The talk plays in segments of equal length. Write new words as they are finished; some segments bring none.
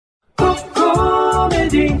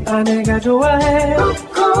코미디 아내가 좋아해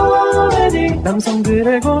코미디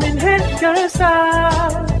남성들의 고민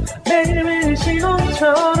해결사 매일매일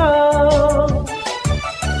신혼처럼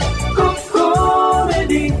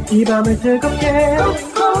코미디 이 밤을 뜨겁게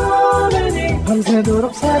코미디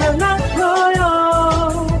밤새도록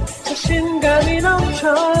사랑나눠요 자신감이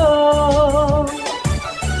넘쳐요.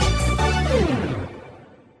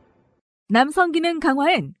 남성 기능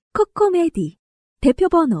강화엔 코코메디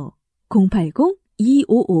대표번호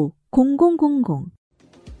 080-255-0000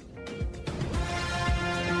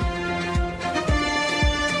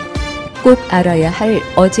 꼭 알아야 할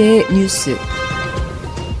어제의 뉴스.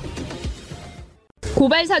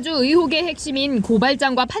 고발사주 의혹의 핵심인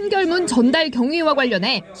고발장과 판결문 전달 경위와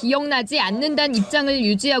관련해 기억나지 않는다는 입장을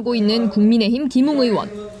유지하고 있는 국민의힘 김웅 의원.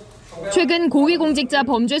 최근 고위공직자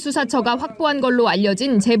범죄수사처가 확보한 걸로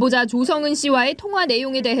알려진 제보자 조성은 씨와의 통화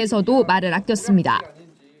내용에 대해서도 말을 아꼈습니다.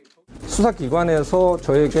 수사기관에서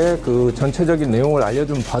저에게 그 전체적인 내용을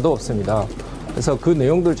알려준 바도 없습니다. 그래서 그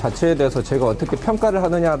내용들 자체에 대해서 제가 어떻게 평가를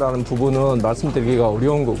하느냐라는 부분은 말씀드리기가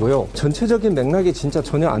어려운 거고요. 전체적인 맥락이 진짜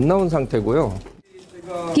전혀 안 나온 상태고요.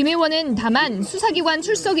 김 의원은 다만 수사기관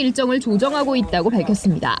출석 일정을 조정하고 있다고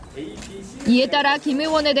밝혔습니다. 이에 따라 김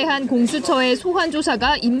의원에 대한 공수처의 소환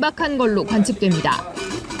조사가 임박한 걸로 관측됩니다.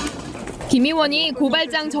 김 의원이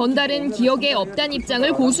고발장 전달은 기억에 없다는 입장을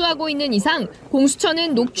고수하고 있는 이상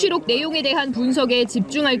공수처는 녹취록 내용에 대한 분석에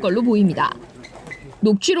집중할 걸로 보입니다.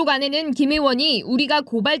 녹취록 안에는 김 의원이 우리가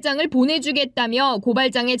고발장을 보내주겠다며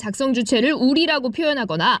고발장의 작성 주체를 우리라고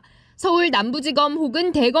표현하거나 서울 남부지검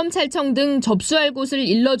혹은 대검찰청 등 접수할 곳을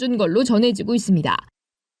일러준 걸로 전해지고 있습니다.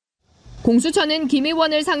 공수처는 김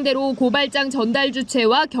의원을 상대로 고발장 전달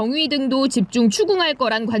주체와 경위 등도 집중 추궁할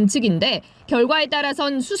거란 관측인데 결과에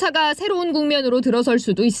따라선 수사가 새로운 국면으로 들어설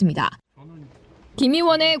수도 있습니다. 김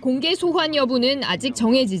의원의 공개 소환 여부는 아직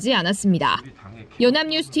정해지지 않았습니다.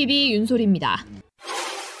 연합뉴스TV 윤소리입니다.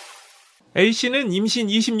 A씨는 임신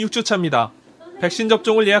 26주 차입니다. 백신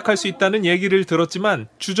접종을 예약할 수 있다는 얘기를 들었지만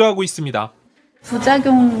주저하고 있습니다.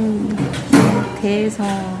 부작용에 대해서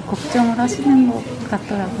걱정을 하시는 것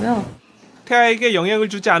같더라고요. 태아에게 영향을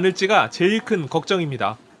주지 않을지가 제일 큰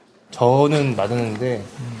걱정입니다. 저는 맞았는데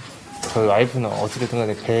저희 와이프는 어찌됐든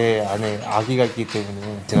간에 배 안에 아기가 있기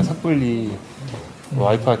때문에 제가 섣불리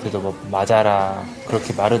와이프한테도 뭐 맞아라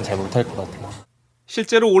그렇게 말은 잘 못할 것 같아요.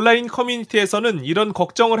 실제로 온라인 커뮤니티에서는 이런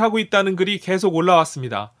걱정을 하고 있다는 글이 계속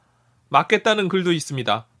올라왔습니다. 맞겠다는 글도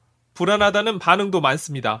있습니다. 불안하다는 반응도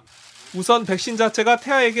많습니다. 우선 백신 자체가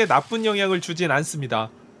태아에게 나쁜 영향을 주진 않습니다.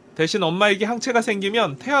 대신 엄마에게 항체가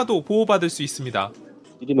생기면 태아도 보호받을 수 있습니다.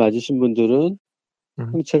 미리 맞으신 분들은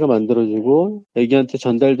항체가 만들어지고 아기한테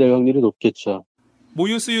전달될 확률이 높겠죠.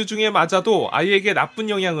 모유 수유 중에 맞아도 아이에게 나쁜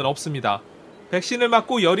영향은 없습니다. 백신을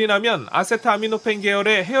맞고 열이 나면 아세트아미노펜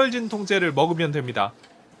계열의 해열진 통제를 먹으면 됩니다.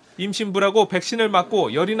 임신부라고 백신을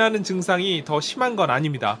맞고 열이 나는 증상이 더 심한 건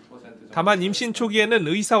아닙니다. 다만 임신 초기에는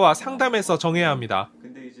의사와 상담해서 정해야 합니다.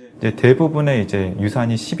 대부분의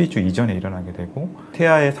유산이 12주 이전에 일어나게 되고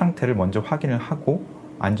태아의 상태를 먼저 확인을 하고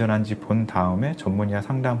안전한지 본 다음에 전문의와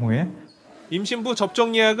상담 후에 임신부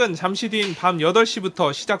접종 예약은 잠시 뒤인 밤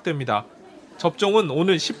 8시부터 시작됩니다. 접종은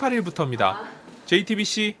오늘 18일부터입니다.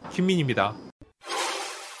 JTBC 김민희입니다.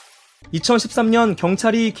 2013년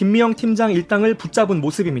경찰이 김미영 팀장 일당을 붙잡은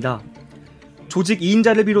모습입니다. 조직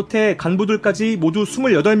 2인자를 비롯해 간부들까지 모두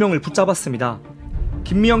 28명을 붙잡았습니다.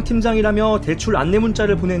 김미영 팀장이라며 대출 안내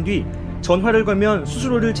문자를 보낸 뒤 전화를 걸면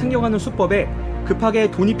수수료를 챙겨가는 수법에 급하게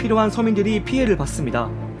돈이 필요한 서민들이 피해를 봤습니다.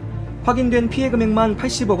 확인된 피해 금액만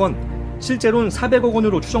 80억 원, 실제로는 400억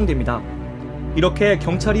원으로 추정됩니다. 이렇게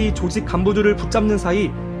경찰이 조직 간부들을 붙잡는 사이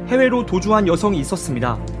해외로 도주한 여성이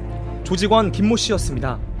있었습니다. 조직원 김모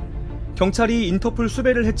씨였습니다. 경찰이 인터폴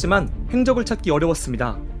수배를 했지만 행적을 찾기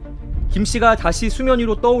어려웠습니다. 김 씨가 다시 수면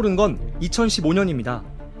위로 떠오른 건 2015년입니다.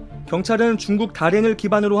 경찰은 중국 다롄을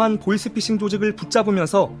기반으로 한 보이스피싱 조직을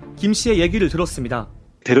붙잡으면서 김 씨의 얘기를 들었습니다.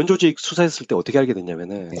 대련 조직 수사했을 때 어떻게 알게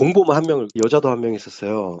됐냐면은 공범 한 명을 여자도 한 명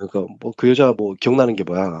있었어요. 그러니까 그 여자 기억나는 게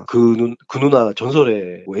뭐야? 그 누나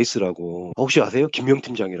전설의 에이스라고. 혹시 아세요? 김명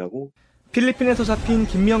팀장이라고? 필리핀에서 잡힌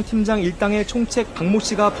김명 팀장 일당의 총책 박모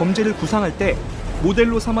씨가 범죄를 구상할 때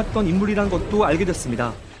모델로 삼았던 인물이란 것도 알게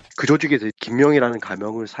됐습니다. 그 조직에서 김명이라는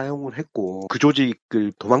가명을 사용을 했고 그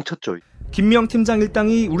조직을 도망쳤죠. 김명 팀장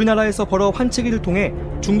일당이 우리나라에서 벌어 환치기를 통해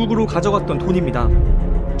중국으로 가져갔던 돈입니다.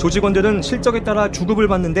 조직원들은 실적에 따라 주급을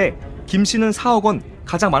받는데 김 씨는 4억 원,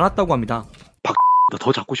 가장 많았다고 합니다.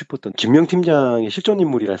 더 잡고 싶었던 김명 팀장의 실존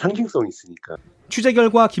인물이란 상징성이 있으니까. 취재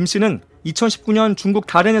결과 김 씨는 2019년 중국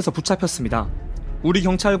다롄에서 붙잡혔습니다. 우리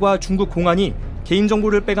경찰과 중국 공안이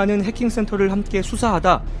개인정보를 빼가는 해킹센터를 함께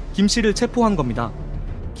수사하다 김 씨를 체포한 겁니다.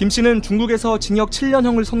 김 씨는 중국에서 징역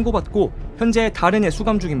 7년형을 선고받고 현재 다른에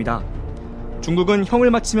수감 중입니다. 중국은 형을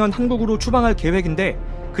마치면 한국으로 추방할 계획인데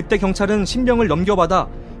그때 경찰은 신병을 넘겨받아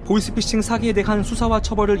보이스피싱 사기에 대한 수사와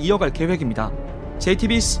처벌을 이어갈 계획입니다.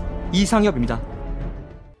 JTBC 이상엽입니다.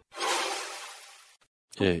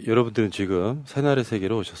 예, 여러분들은 지금 새날의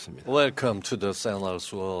세계로 오셨습니다. Welcome to the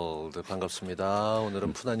Sandals World. 반갑습니다.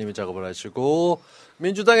 오늘은 푸나님이 작업을 하시고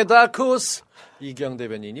민주당의 다크호스 이경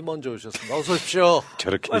대변인이 먼저 오셨습니다. 어서 오십시오.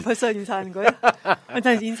 저렇게 벌써 인사하는 거예요?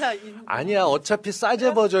 난 인사 아니야, 어차피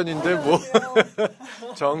싸제 버전인데 뭐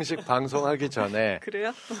정식 방송하기 전에.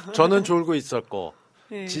 그래요? 저는 졸고 있었고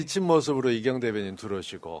네. 지친 모습으로 이경 대변인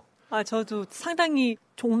들어오시고. 저도 상당히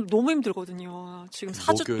너무 힘들거든요. 지금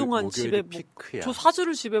 4주 동안 집에 저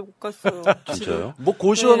 4주를 집에 못 갔어요. 진짜요? 뭐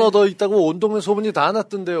고시원 얻어 있다고 온 동네 소문이 다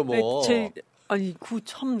났던데요, 뭐.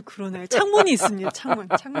 참 그러네. 창문이 있습니다.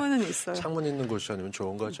 창문은 있어요. 창문 있는 고시원이면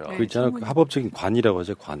좋은 거죠. 그 있잖아요. 합법적인 관이라고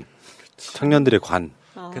하죠. 관. 청년들의 관.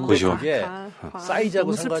 근데 고시원. 그게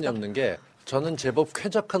사이즈하고 상관이 없는 게 저는 제법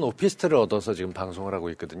쾌적한 오피스텔을 얻어서 지금 방송을 하고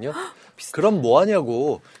있거든요. 그럼 뭐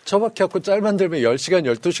하냐고. 처박혀 갖고 짤 만들면 10시간,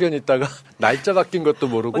 12시간 있다가 날짜 바뀐 것도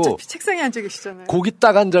모르고. 어차피 책상에 앉아 계시잖아요. 거기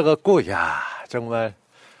딱 앉아갖고, 야 정말.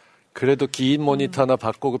 그래도 긴 모니터 하나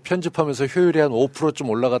바꾸고 편집하면서 효율이 한 5%좀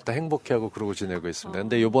올라갔다 행복해하고 그러고 지내고 있습니다.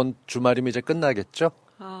 근데 이번 주말이면 이제 끝나겠죠?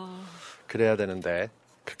 그래야 되는데.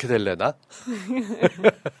 그렇게 될래나?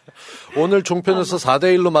 오늘 종편에서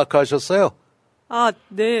 4대1로 마크하셨어요?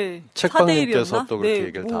 네. 책방님께서 또 그렇게 네,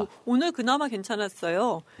 얘기를 다. 오늘 그나마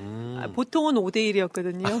괜찮았어요. 보통은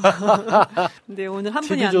 5대1이었거든요. 근데 오늘 한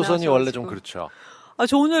분이 안 나와서. TV조선이 원래 좀 그렇죠.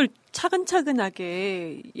 저 오늘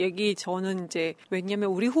차근차근하게 저는 이제, 왜냐면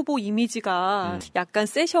우리 후보 이미지가 약간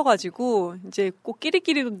세셔가지고, 이제 꼭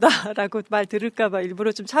끼리끼리 논다라고 말 들을까봐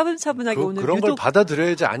일부러 좀 차분차분하게 오늘 그런 걸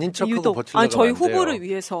받아들여야지 아닌 척하고 버틸려고 저희 후보를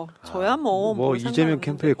위해서. 저야 뭐 이재명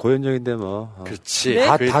캠프의 고현정인데 뭐. 그렇지.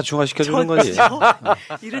 네? 다 중화시켜주는 거지.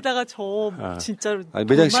 이러다가 진짜로.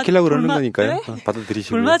 매장 시키려고 그러는 거니까요. 네?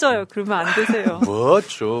 받아들이시고. 불 맞아요. 그러면 안 되세요.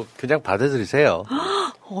 그냥 받아들이세요.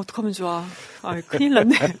 어떡하면 좋아. 큰일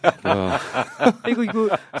났네. 이거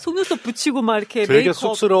속눈썹 붙이고 막 이렇게 되게 메이크업.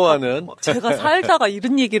 쑥스러워하는. 제가 살다가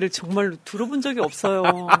이런 얘기를 정말로 들어본 적이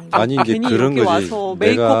없어요. 아니 이게 괜히 그런 여기 거지. 와서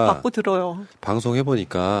메이크업 받고 들어요. 방송해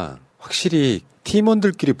보니까 확실히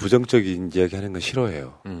팀원들끼리 부정적인 이야기 하는 건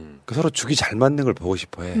싫어해요. 서로 죽이 잘 맞는 걸 보고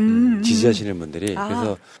싶어해. 지지하시는 분들이.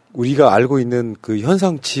 그래서 우리가 알고 있는 그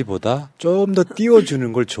현상치보다 좀 더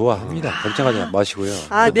띄워주는 걸 좋아합니다. 걱정하지 마시고요.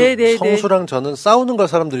 네네네. 성수랑 저는 싸우는 걸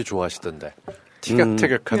사람들이 좋아하시던데.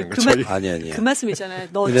 티격태격하는 거. 아니에요. 그 말씀 있잖아요.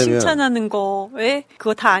 너 칭찬하는 거에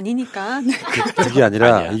그거 다 아니니까. 그게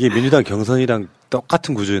아니라 이게 민주당 경선이랑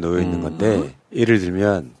똑같은 구조에 놓여 있는 건데 예를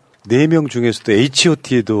들면 4명 중에서도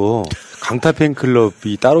H.O.T에도 강타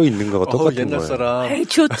팬클럽이 따로 있는 거가 똑같은 옛날 거예요. 사람.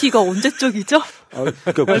 H.O.T가 언제적이죠?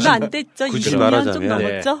 그러니까 얼마 안 됐죠? 20년 좀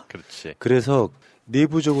넘었죠? 네, 그렇지. 그래서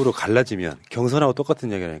내부적으로 갈라지면 경선하고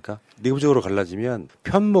똑같은 얘기라니까. 내부적으로 갈라지면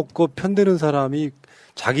편 먹고 편드는 사람이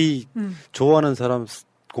자기 좋아하는 사람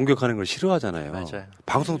공격하는 걸 싫어하잖아요. 맞아요.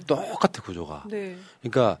 방송 똑같아 구조가. 네.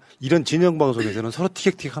 그러니까 이런 진영 방송에서는 서로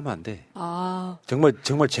티격태격하면 안 돼.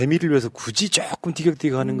 정말 재미를 위해서 굳이 조금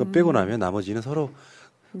티격태격하는 거 빼고 나면 나머지는 서로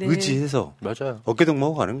의지해서 맞아요.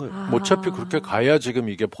 어깨동무하고 가는 거예요. 어차피 그렇게 가야 지금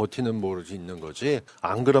이게 버티는 모습이 있는 거지.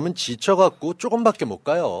 안 그러면 지쳐갖고 조금밖에 못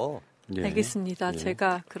가요. 예. 알겠습니다.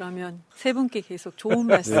 제가 그러면 세 분께 계속 좋은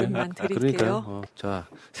말씀만 드릴게요. 그러니까요. 자,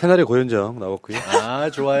 새날의 고현정 나왔고요.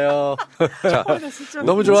 좋아요. 자,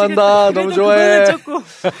 너무 좋아한다. 너무 좋아해.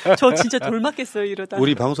 저 진짜 돌맞겠어요 이러다.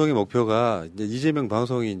 우리 방송의 목표가 이제 이재명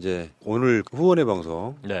방송이 이제 오늘 후원의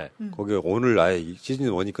방송. 네. 거기 오늘 아예 시즌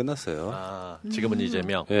 1이 끝났어요. 지금은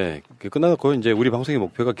이재명. 네. 끝나고 이제 우리 방송의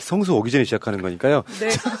목표가 성수 오기 전에 시작하는 거니까요. 네.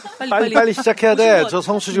 빨리 시작해야 돼. 저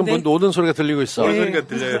성수 지금 노는 소리가 들리고 있어. 노는 소리가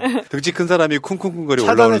들려요. 덩치 큰 사람이 쿵쿵쿵거리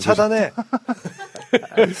차단해.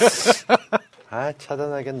 올라오는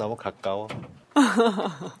차단하기엔 너무 가까워.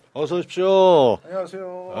 어서 오십시오.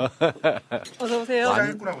 안녕하세요. 어서 오세요.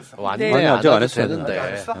 왔네. 아직 안 했어요.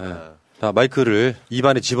 되는데. 자, 마이크를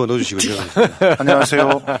입안에 집어넣어 주시고.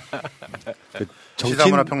 안녕하세요.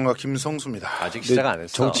 시사문화평론가 김성수입니다. 아직 시작 안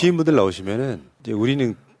했어. 정치인분들 나오시면은 이제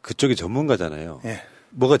우리는 그쪽이 전문가잖아요. 예.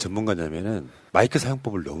 뭐가 전문가냐면은 마이크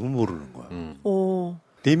사용법을 너무 모르는 거야. 오.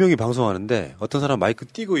 4명이 방송하는데 어떤 사람 마이크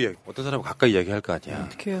띄고 이야기, 어떤 사람은 가까이 이야기할 거 아니야.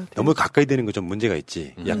 너무 가까이 되는 거 좀 문제가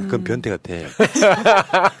있지. 약간 그건 변태 같아.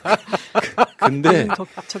 근데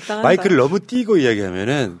마이크를 너무 띄고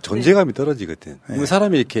이야기하면은 존재감이 떨어지거든.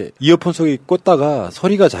 사람이 이렇게 이어폰 속에 꽂다가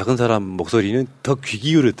소리가 작은 사람 목소리는 더 귀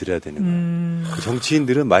기울여 들어야 되는 거야.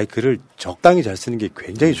 정치인들은 마이크를 적당히 잘 쓰는 게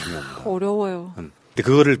굉장히 중요합니다. 어려워요. 근데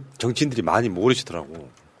그거를 정치인들이 많이 모르시더라고.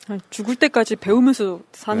 죽을 때까지 배우면서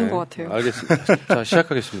사는 네, 것 같아요. 알겠습니다. 자,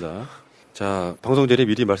 시작하겠습니다. 자, 방송 전에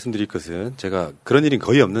미리 말씀드릴 것은 제가 그런 일은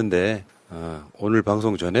거의 없는데 오늘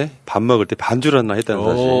방송 전에 밥 먹을 때 반줄 하나 했다는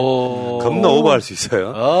사실 겁나 오버할 수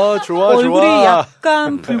있어요. 좋아. 얼굴이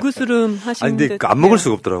약간 불구스름 하시는데. 근데 안 먹을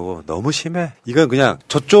수가 없더라고. 너무 심해. 이건 그냥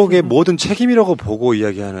저쪽의 모든 책임이라고 보고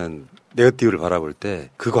이야기하는 네거티브를 바라볼 때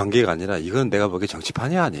그 관계가 아니라 이건 내가 보기에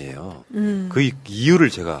정치판이 아니에요. 그 이유를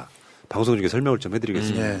제가 방송 중에 설명을 좀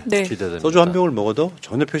해드리겠습니다. 네. 소주 한 병을 먹어도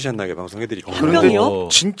전혀 표시 안 나게 방송해드릴게요. 한 병이요?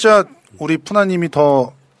 진짜 우리 푸나님이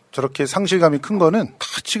더 저렇게 상실감이 큰 거는 다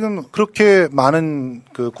지금 그렇게 많은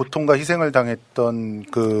그 고통과 희생을 당했던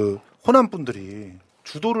그 호남 분들이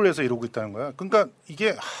주도를 해서 이러고 있다는 거야. 그러니까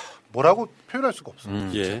이게 뭐라고 표현할 수가 없어.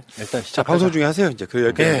 예. 일단 자, 방송 중에 하세요. 이제 그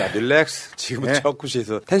여기까지 릴렉스. 지금은 예. 조금씩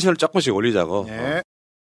해서 텐션을 조금씩 올리자고. 예.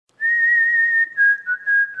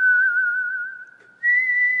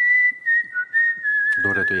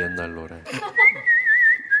 노래도 옛날 노래.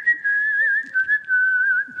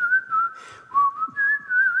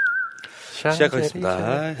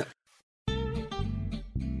 시작하겠습니다.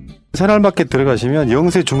 새날마켓 들어가시면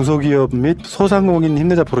영세 중소기업 및 소상공인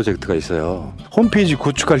힘내자 프로젝트가 있어요. 홈페이지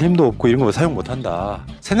구축할 힘도 없고 이런 거 사용 못한다.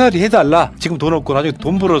 새날이 해달라. 지금 돈 없고 나중에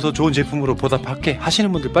돈 벌어서 좋은 제품으로 보답할게 하시는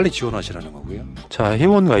분들 빨리 지원하시라는 거고요. 자,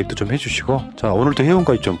 회원 가입도 좀 해주시고, 자, 오늘도 회원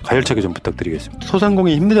가입 좀 가열차게 좀 부탁드리겠습니다.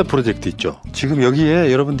 소상공인 힘내자 프로젝트 있죠. 지금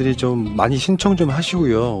여기에 여러분들이 좀 많이 신청 좀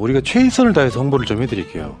하시고요. 우리가 최선을 다해서 홍보를 좀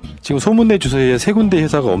해드릴게요. 지금 소문내 주소에 3군데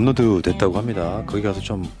회사가 업로드 됐다고 합니다. 거기 가서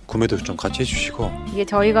좀 구매도 좀 같이 해주시고. 이게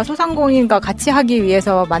저희가 소상공인과 같이 하기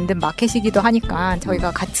위해서 만든 마켓이기도 하니까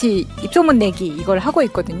저희가 같이 입소문 내기 이걸 하고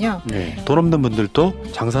있거든요. 네. 돈 없는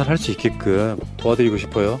분들도 장사를 할 수 있게끔 도와드리고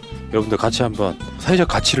싶어요. 여러분들 같이 한번 사회적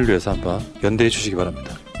가치를 위해서 한번 연대해 주시기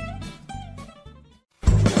바랍니다.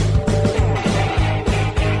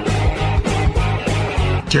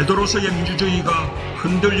 제도로서의 민주주의가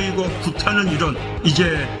흔들리고 구타는 일은 이제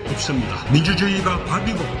없습니다. 민주주의가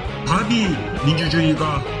밥이고 밥이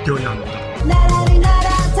민주주의가 되어야 합니다.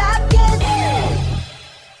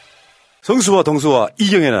 성수와 동수와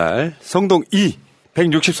이경의 날 성동 2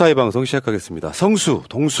 164회 방송 시작하겠습니다. 성수,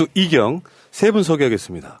 동수, 이경 세 분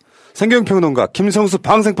소개하겠습니다. 성경평론가 김성수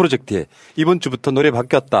방생 프로젝트에 이번 주부터 노래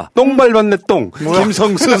바뀌었다. 똥 밟았네 똥.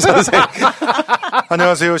 김성수 선생.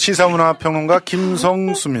 안녕하세요. 시사문화평론가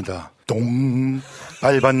김성수입니다. 똥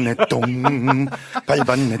밟았네 똥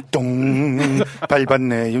밟았네 똥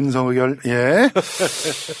밟았네 윤석열. 예.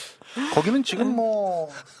 거기는 지금 뭐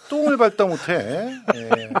똥을 밟다 못해. 예.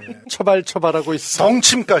 처발하고 있어.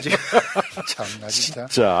 덩침까지. 참나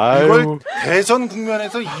진짜. 아유. 이걸 대선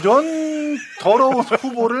국면에서 이런 더러운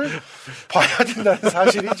후보를 봐야 된다는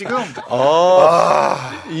사실이 지금.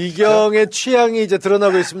 이경의 취향이 이제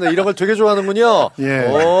드러나고 있습니다. 이런 걸 되게 좋아하는군요. 예.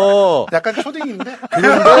 약간 초딩인데.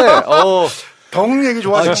 그런데 덩 얘기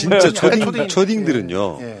좋아하시는 진짜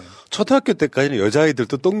초딩들은요. 예. 초등학교 때까지는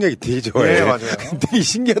여자아이들도 똥 얘기 되게 좋아해요. 네, 맞아요. 되게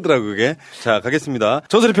신기하더라고요, 그게. 자, 가겠습니다.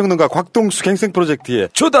 전설의 평론가 곽동수 갱생 프로젝트의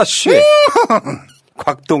조다쉬.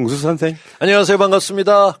 곽동수 선생. 안녕하세요.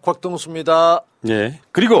 반갑습니다. 곽동수입니다. 예.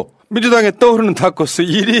 그리고 민주당에 떠오르는 다코스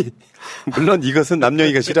 1위. 물론 이것은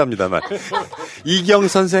남녀이가 싫어합니다만. 이경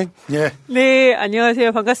선생. 예. 네,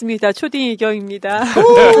 안녕하세요. 반갑습니다. 초딩 이경입니다.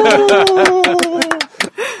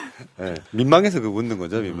 네, 민망해서 그 웃는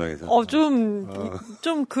거죠, 민망해서.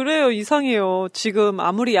 좀 그래요. 이상해요. 지금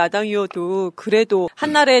아무리 야당이어도 그래도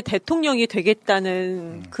한날에 대통령이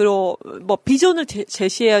되겠다는 그런 뭐 비전을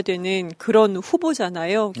제시해야 되는 그런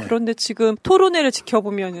후보잖아요. 네. 그런데 지금 토론회를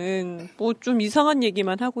지켜보면은 뭐 좀 이상한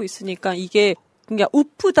얘기만 하고 있으니까 이게 그냥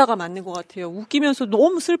우프다가 맞는 것 같아요. 웃기면서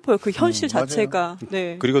너무 슬퍼요. 그 현실 자체가.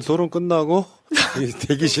 네. 그리고 토론 끝나고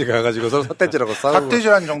대기실 가가지고 서로 삿대질하고 싸우고.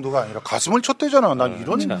 삿대질한 정도가 아니라 가슴을 쳤대잖아. 난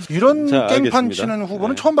이런 깽판 알겠습니다. 치는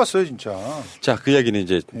후보는 처음 봤어요, 진짜. 자, 그 이야기는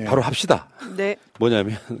이제 바로 합시다. 네.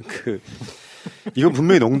 뭐냐면 이건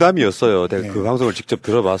분명히 농담이었어요. 내가 그 방송을 직접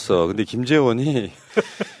들어봤어. 근데 김재원이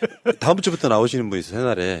다음 주부터 나오시는 분이 있어,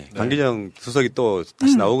 새날에. 강기정 수석이 또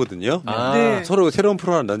다시 나오거든요. 네. 서로 새로운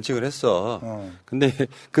프로그램 런칭을 했어. 근데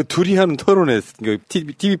그 둘이 하는 토론에,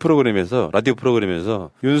 TV 프로그램에서, 라디오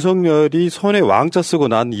프로그램에서 윤석열이 손에 왕자 쓰고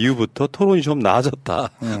난 이후부터 토론이 좀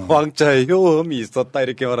나아졌다. 왕자의 효험이 있었다.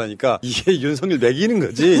 이렇게 말하니까 이게 윤석열 매기는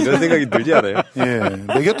거지. 이런 생각이 들지 않아요? 예,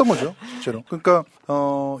 매겼던 거죠, 실제로. 그러니까,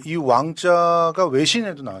 이 왕자가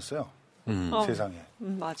외신에도 나왔어요. 세상에.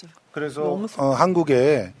 맞아. 그래서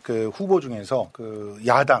한국의 그 후보 중에서 그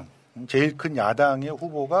야당 제일 큰 야당의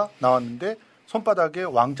후보가 나왔는데 손바닥에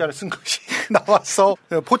왕자를 쓴 것이 나와서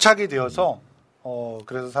포착이 되어서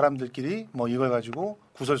그래서 사람들끼리 뭐 이걸 가지고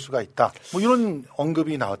구설수가 있다. 뭐 이런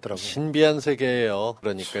언급이 나왔더라고요. 신비한 세계예요.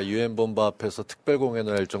 그러니까 유엔 본부 앞에서 특별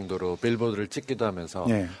공연을 할 정도로 빌보드를 찍기도 하면서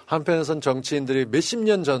네. 한편에선 정치인들이 몇십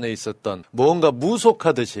년 전에 있었던 무언가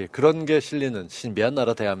무속하듯이 그런 게 실리는 신비한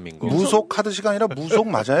나라 대한민국. 무속하듯이가 아니라 무속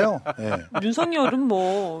맞아요. 네. 윤석열은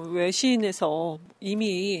뭐 외신에서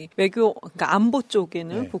이미 외교 그러니까 안보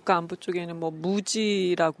쪽에는 국가 안보 쪽에는 뭐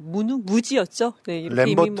무지라고 무지였죠. 네, 이렇게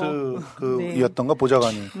램버트 이미 뭐 이었던가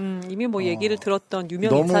보좌관이 이미 뭐 얘기를 들었던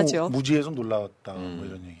유명 너무 인사죠. 무지해서 놀라웠다. 뭐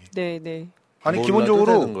이런 얘기. 네, 네. 아니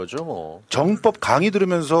기본적으로 되는 거죠, 뭐. 정법 강의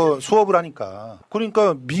들으면서 수업을 하니까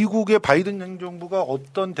그러니까 미국의 바이든 행정부가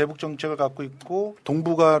어떤 대북 정책을 갖고 있고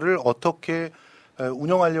동북아를 어떻게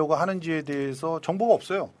운영하려고 하는지에 대해서 정보가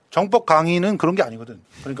없어요. 정법 강의는 그런 게 아니거든.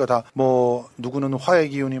 그러니까 다 뭐 누구는 화의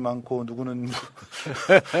기운이 많고 누구는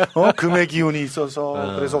금의 기운이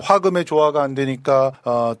있어서 그래서 화금의 조화가 안 되니까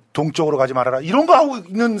동쪽으로 가지 말아라 이런 거 하고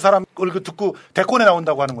있는 사람 그 듣고 대권에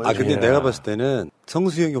나온다고 하는 거예요. 아 근데 내가 봤을 때는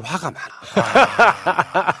성수형이 화가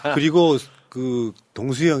많아. 그리고 그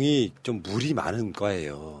동수형이 좀 물이 많은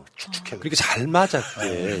거예요. 축축해. 그러니까 잘 맞아.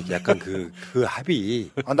 그게 약간 그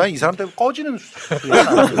합이. 아, 난 이 사람 때문에 꺼지는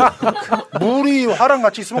물이 화랑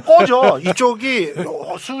같이 있으면 꺼져. 이쪽이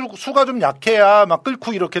수가 좀 약해야 막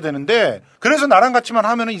끓고 이렇게 되는데 그래서 나랑 같이만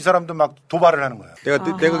하면은 이 사람도 막 도발을 하는 거야.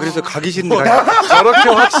 내가 그래서 가기 싫은데 저렇게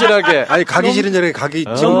확실하게. 아니 가기 싫은 자리에 가기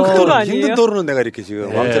지금 힘든 토론은 내가 이렇게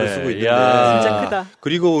지금 마음대로 쓰고 있는데. 진짜 크다.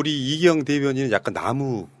 그리고 우리 이경 대변인은 약간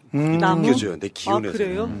나무. 느껴져요. 내 기운에서.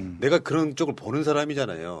 그래요? 내가 그런 쪽을 보는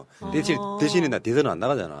사람이잖아요. 대신에 나 대선은 안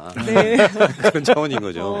나가잖아. 네. 그런 차원인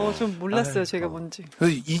거죠. 좀 몰랐어요, 제가 뭔지.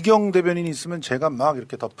 그래서 이경 대변인이 있으면 제가 막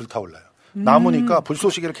이렇게 더 불타올라요. 나무니까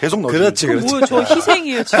불쏘시개를 계속 넣어요. 그렇지. 뭐야, 저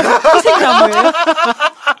희생이에요, 지금. 희생나무예요?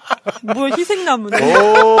 뭐야, 희생나무네.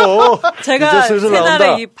 제가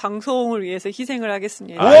새날에 이 방송을 위해서 희생을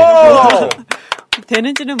하겠습니다.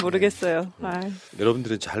 되는지는 모르겠어요.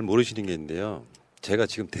 여러분들은 잘 모르시는 게 있는데요. 제가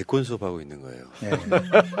지금 대권 수업하고 있는 거예요.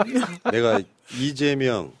 내가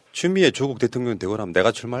이재명, 추미애 조국 대통령 되고 나면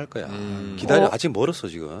내가 출마할 거야. 기다려. 아직 멀었어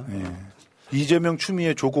지금. 이재명,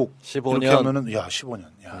 추미애, 조국 15년. 이렇게 하면은 야 15년.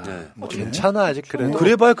 야, 뭐 괜찮아 아직 그래도.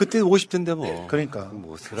 그래봐야 그때 50대인데 뭐. 그러니까.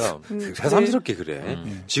 뭐 그럼 새삼스럽게 그래.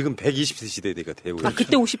 지금 120세 시대니까 되고. 아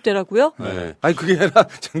그때 50대라고요? 네. 아니 그게 아니라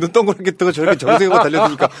눈 동그랗게 뜨고 저렇게 정색하고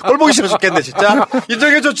달려드니까 꼴 보기 싫어 죽겠네 진짜.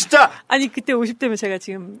 인정해줘 진짜. 아니 그때 50대면 제가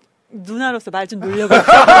지금 누나로서 말 좀 놀려봐.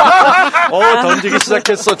 던지기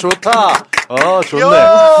시작했어. 좋다. 좋네.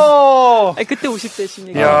 아니, 그때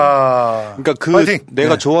 50대시니까. 야. 그러니까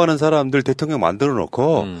내가 좋아하는 사람들 대통령 만들어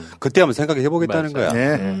놓고 그때 한번 생각해 보겠다는 거야.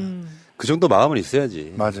 그 정도 마음은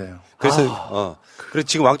있어야지. 맞아요. 그래서 그래서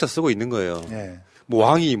지금 왕자 쓰고 있는 거예요. 뭐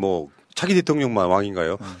왕이 뭐 차기 대통령만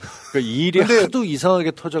왕인가요? 그러니까 일이 하도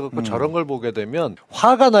이상하게 터져갖고 저런 걸 보게 되면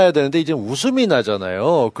화가 나야 되는데 이제 웃음이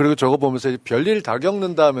나잖아요. 그리고 저거 보면서 별일 다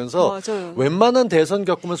겪는다 하면서 맞아요. 웬만한 대선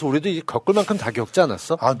겪으면서 우리도 겪을 만큼 다 겪지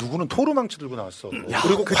않았어? 아 누구는 토르망치 들고 나왔어.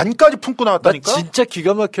 그리고 관까지 품고 나왔다니까. 나 진짜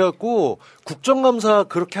기가 막혀갖고 국정감사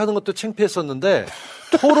그렇게 하는 것도 창피했었는데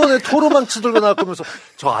토론에 토르망치 들고 나왔면서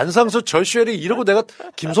저 안상수 저 쉐리 이러고 내가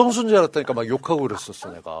김성수인 줄 알았다니까 막 욕하고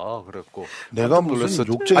그랬었어 내가. 그랬고 내가 무슨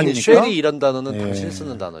욕쟁이니까? 아니 쉐리 이런 단어는 당신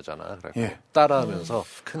쓰는 단어잖아. 그래 따라하면서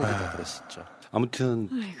큰일이다 그랬었죠. 아무튼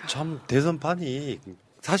참 대선판이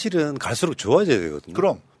사실은 갈수록 좋아져야 되거든요.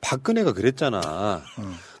 그럼 박근혜가 그랬잖아.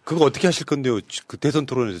 그거 어떻게 하실 건데요? 그 대선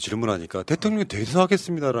토론에서 질문하니까 대통령이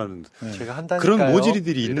대선하겠습니다라는 제가 한다니까요. 그런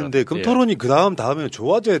모질이들이 있는데 그럼 토론이 그 다음에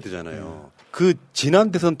좋아져야 되잖아요. 그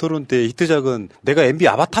지난 대선 토론 때 히트작은 내가 MB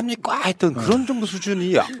아바타입니까 했던 그런 정도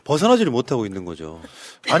수준이 벗어나지를 못하고 있는 거죠.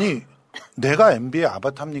 아니 내가 MB의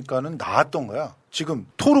아바타입니까는 나왔던 거야. 지금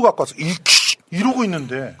토르 갖고 와서 이러고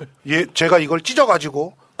있는데 제가 이걸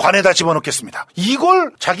찢어가지고 관에다 집어넣겠습니다.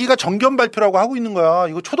 이걸 자기가 정견 발표라고 하고 있는 거야.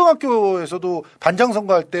 이거 초등학교에서도 반장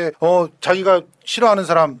선거할 때 자기가 싫어하는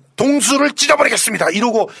사람 동수를 찢어버리겠습니다.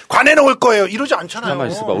 이러고 관에 넣을 거예요. 이러지 않잖아요.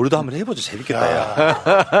 가만히 있어봐. 우리도 한번 해보자. 재밌겠다.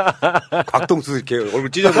 야. 곽동수 이렇게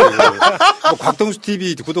얼굴 찢어버리고. 곽동수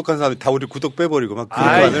TV 구독한 사람이 다 우리 구독 빼버리고 막 그런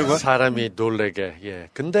거 하는 거야? 사람이 놀래게. 예.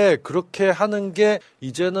 근데 그렇게 하는 게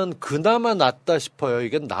이제는 그나마 낫다 싶어요.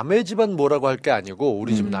 이게 남의 집안 뭐라고 할 게 아니고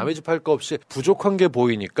우리 집 남의 집 할 거 없이 부족한 게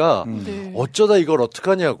보이니까 어쩌다 이걸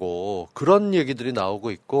어떡하냐고 그런 얘기들이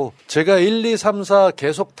나오고 있고 제가 1, 2, 3, 4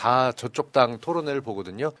 계속 다 저쪽 당 토론회를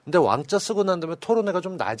보거든요. 근데 왕자 쓰고 난 다음에 토론회가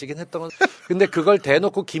좀 나아지긴 했던 건 근데 그걸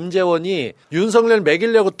대놓고 김재원이 윤석열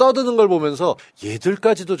매기려고 떠드는 걸 보면서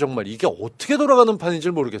얘들까지도 정말 이게 어떻게 돌아가는 판인지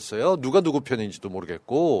모르겠어요. 누가 누구 편인지도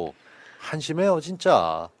모르겠고 한심해요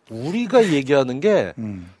진짜. 우리가 얘기하는 게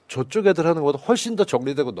저쪽 애들 하는 것보다 훨씬 더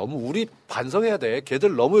정리되고 너무 우리 반성해야 돼.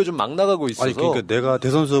 걔들 너무 요즘 막 나가고 있어서. 아니 그러니까 내가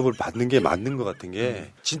대선 수업을 받는 게 맞는 것 같은 게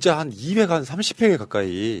진짜 한 230회에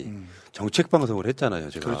가까이 정책 방송을 했잖아요.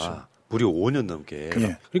 제가 그렇죠. 무려 5년 넘게.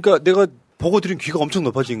 예. 그러니까 내가 보고 들은 귀가 엄청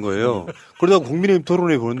높아진 거예요. 그러다가 국민의힘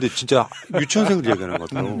토론회 보는데 진짜 유치원생들 얘기하는 것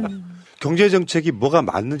같아요. 경제 정책이 뭐가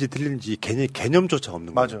맞는지 틀린지 개념조차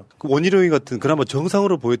없는 거예요. 맞아. 그 원희룡이 같은 그나마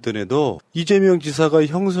정상으로 보였던 애도 이재명 지사가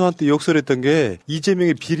형수한테 욕설했던 게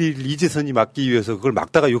이재명의 비리를 이재선이 막기 위해서 그걸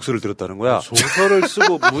막다가 욕설을 들었다는 거야. 소설을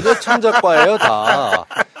쓰고 문예창작과예요 다.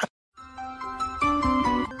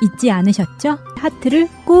 잊지 않으셨죠? 하트를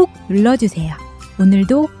꼭 눌러주세요.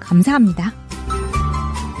 오늘도 감사합니다.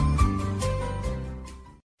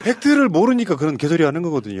 팩트를 모르니까 그런 개소리 하는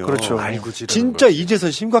거거든요. 그렇죠. 알고 진짜 이재선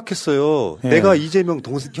심각했어요. 예. 내가 이재명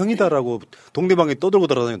형이다라고 동네방에 떠들고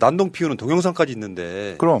돌아다니고 난동 피우는 동영상까지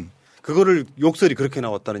있는데. 그럼. 그거를 욕설이 그렇게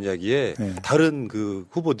나왔다는 이야기에 예. 다른 그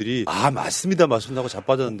후보들이 맞습니다 하고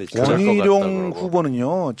자빠졌는데 원희룡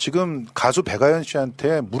후보는요 지금 가수 배가연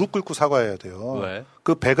씨한테 무릎 꿇고 사과해야 돼요. 왜?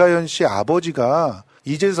 그 배가연 씨 아버지가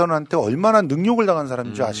이재선한테 얼마나 능욕을 당한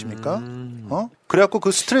사람인 줄 아십니까? 그래갖고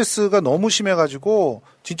그 스트레스가 너무 심해가지고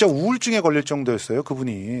진짜 우울증에 걸릴 정도였어요,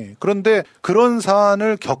 그분이. 그런데 그런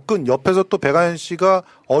사안을 겪은 옆에서 또 배가연 씨가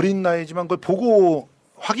어린 나이지만 그걸 보고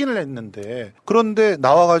확인을 했는데 그런데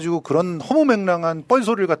나와가지고 그런 허무맹랑한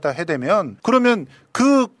뻘소리를 갖다 해대면 그러면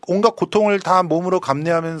그 온갖 고통을 다 몸으로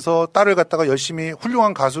감내하면서 딸을 갖다가 열심히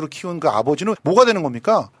훌륭한 가수로 키운 그 아버지는 뭐가 되는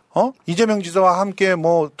겁니까? 이재명 지사와 함께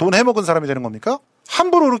뭐 돈 해먹은 사람이 되는 겁니까?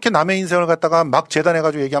 함부로 이렇게 남의 인생을 갖다가 막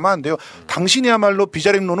재단해가지고 얘기하면 안 돼요. 당신이야말로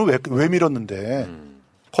비자림론을 왜 밀었는데.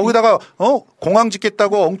 거기다가 공항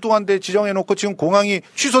짓겠다고 엉뚱한 데 지정해놓고 지금 공항이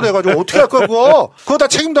취소돼가지고 어떻게 할 거야 그거 다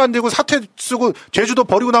책임도 안 되고 사퇴 쓰고 제주도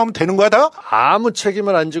버리고 나오면 되는 거야 다? 아무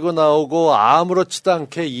책임을 안 지고 나오고 아무렇지도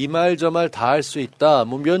않게 이 말 저 말 다 할 수 있다.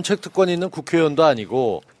 뭐 면책 특권이 있는 국회의원도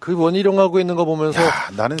아니고 그 원희룡하고 있는 거 보면서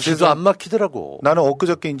나는 기도 안 막히더라고. 나는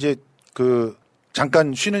엊그저께 이제 그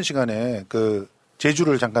잠깐 쉬는 시간에 그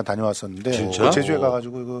제주를 잠깐 다녀왔었는데 진짜? 제주에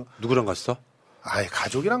가가지고 누구랑 갔어? 아이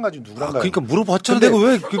가족이랑 가지 누구랑 가요? 그러니까 물어봤잖아. 내가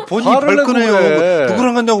왜 본인이 화를 내고 발끈해요. 그래.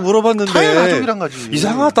 누구랑 갔냐고 물어봤는데. 당연히 가족이랑 가지.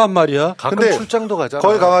 이상하단 말이야. 가끔 근데 출장도 가잖아.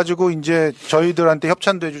 거기 가가지고 이제 저희들한테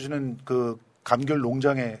협찬도 해주시는 그 감귤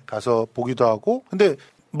농장에 가서 보기도 하고 근데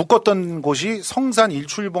묶었던 곳이 성산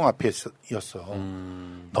일출봉 앞이었어.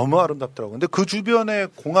 너무 아름답더라고. 근데 그 주변에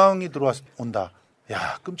공항이 들어온다.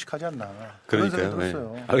 야 끔찍하지 않나. 그런 생각이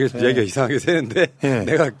들었어요. 네. 알겠습니다. 네. 얘기가 이상하게 새는데 네.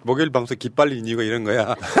 내가 목요일 방송 기빨린 이유가 이런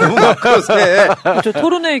거야. 너무 막혀세. 저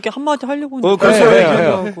토론회 이렇게 한마디 하려고 했는데.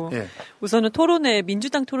 그렇죠. 예. 우선은 토론회,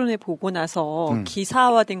 민주당 토론회 보고 나서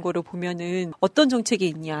기사화된 거를 보면은 어떤 정책이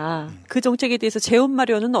있냐. 그 정책에 대해서 재원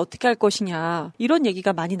마련은 어떻게 할 것이냐. 이런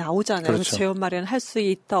얘기가 많이 나오잖아요. 그렇죠. 재원 마련 할 수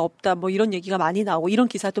있다, 없다, 뭐 이런 얘기가 많이 나오고 이런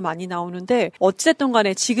기사도 많이 나오는데 어쨌든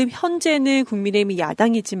간에 지금 현재는 국민의힘이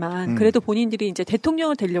야당이지만 그래도 본인들이 이제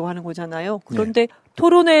대통령을 되려고 하는 거잖아요. 그런데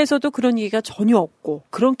토론회에서도 그런 얘기가 전혀 없고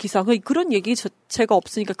그런 기사, 그런 얘기 자체가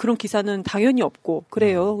없으니까 그런 기사는 당연히 없고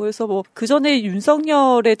그래요. 그래서 뭐 그전에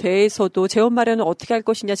윤석열에 대해서도 재원 마련을 어떻게 할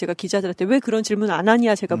것이냐 제가 기자들한테 왜 그런 질문 안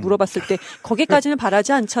하냐 제가 물어봤을 때 거기까지는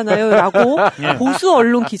바라지 않잖아요 라고 보수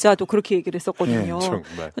언론 기자도 그렇게 얘기를 했었거든요.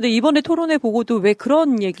 근데 이번에 토론회 보고도 왜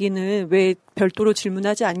그런 얘기는 왜 별도로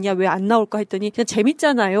질문하지 않냐 왜 안 나올까 했더니 그냥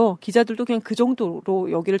재밌잖아요. 기자들도 그냥 그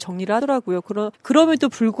정도로 여기를 정리를 하더라고요. 그럼에도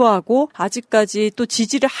불구하고 아직까지 또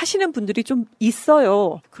지지를 하시는 분들이 좀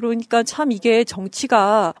있어요. 그러니까 참 이게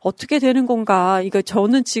정치가 어떻게 되는 건가. 이거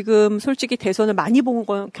저는 지금 솔직히 대선을 많이 본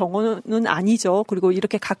경우는 아니죠. 그리고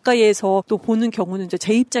이렇게 가까이에서 또 보는 경우는 이제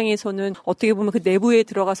제 입장에서는 어떻게 보면 그 내부에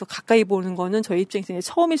들어가서 가까이 보는 거는 저희 입장에서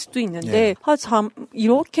처음일 수도 있는데 참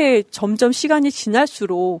이렇게 점점 시간이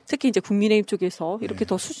지날수록 특히 이제 국민의힘 쪽에서 이렇게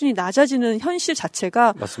더 수준이 낮아지는 현실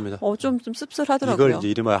자체가 맞습니다. 좀 씁쓸하더라고요. 이걸 이제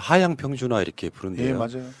이름하여 하향 평준화 이렇게 부른대요. 예,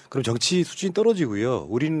 맞아요. 그럼 정치 수준이 떨어지고요.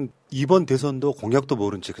 우리는 이번 대선도 공약도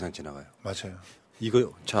모른 채 그냥 지나가요. 맞아요.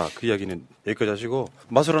 그 이야기는 여기까지 하시고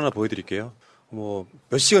맛을 하나 보여드릴게요.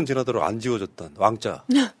 몇 시간 지나도록 안 지워졌던 왕자.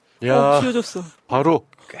 야, 지워졌어. 바로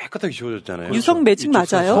깨끗하게 지워졌잖아요. 유성 매직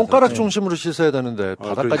맞아요? 손가락 중심으로 씻어야 되는데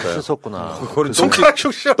바닥까지 그러니까요. 씻었구나. 그거는 손가락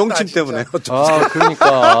중심. 똥침 때문에.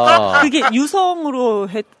 그러니까. 그게 유성으로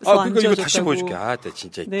해서 안 그러니까 이거 지워졌다고. 다시 보여줄게.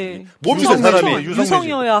 진짜. 네. 몸이 된 사람이.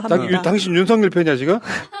 유성이어야 합니다. 당신 윤석열 팬이야 지금?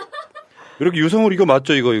 이렇게 유성으로 이거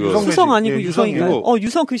맞죠 이거? 유성 아니고 유성인가요? 이거.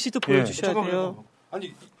 유성 글씨도 보여주셔야 돼요.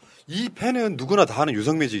 아니 이 팬은 누구나 다 아는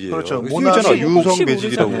유성 매직이에요. 그렇죠. 쓰잖아 유성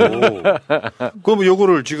매직이라고. 그럼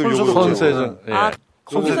요거를 지금 요거를 손세정.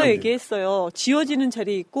 거기서 얘기했어요. 지워지는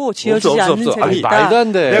자리 있고 지워지지 없어. 않는 자리 아니, 있다. 말도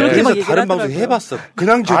안 돼. 그렇게 막 그래서 다른 방송 해봤어.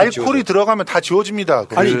 그냥 알코올이 들어가면 다 지워집니다.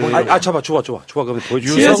 아니, 좋아. 그러면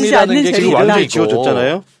지워지지 않는 자리 지금 있다. 완전히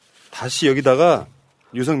지워졌잖아요. 다시 여기다가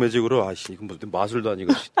유성 매직으로 이건 뭐 마술도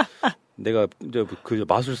아니고 내가 이제 그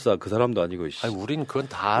마술사 그 사람도 아니고. 아니, 우린 그건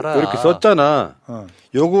다 알아. 이렇게 썼잖아.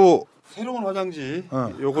 요거 새로운 화장지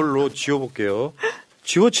요걸로 지워볼게요.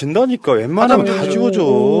 지워진다니까. 웬만하면 다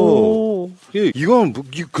지워져. 이건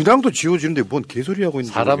그냥도 지워지는데 뭔 개소리 하고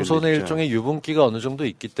있는 사람 손에 일종의 유분기가 어느 정도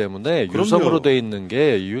있기 때문에 유성으로 돼 있는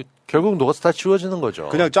게 결국 녹아서 다 지워지는 거죠.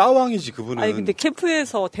 그냥 짜왕이지 그분은. 아니 근데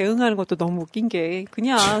캠프에서 대응하는 것도 너무 웃긴 게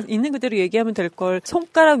그냥 있는 그대로 얘기하면 될 걸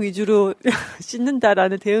손가락 위주로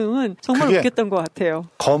씻는다라는 대응은 정말 웃겼던 것 같아요.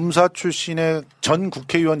 검사 출신의 전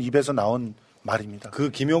국회의원 입에서 나온 말입니다.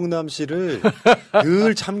 그 김용남 씨를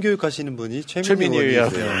늘 참교육하시는 분이 최민희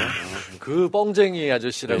의원이세요. 그 뻥쟁이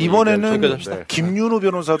아저씨라고. 이번에는 김윤호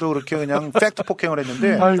변호사도 그렇게 그냥 팩트 폭행을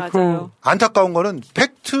했는데 맞아요. 안타까운 거는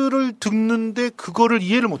팩트를 듣는데 그거를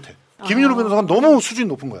이해를 못해. 김윤호 변호사가 너무 수준이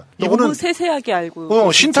높은 거야. 너무 세세하게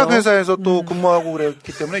알고. 신탁 회사에서 또 근무하고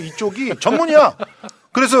그랬기 때문에 이쪽이 전문이야.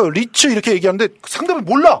 그래서 리츠 이렇게 얘기하는데 상대방이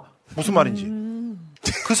몰라. 무슨 말인지.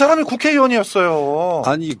 그 사람이 국회의원이었어요.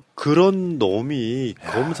 아니 그런 놈이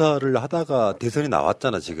검사를 하다가 대선에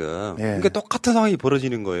나왔잖아 지금. 그러니까 똑같은 상황이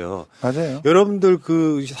벌어지는 거예요. 맞아요. 여러분들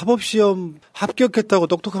그 사법시험 합격했다고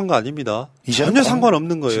똑똑한 거 아닙니다. 전혀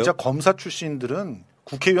상관없는 거예요. 진짜 검사 출신들은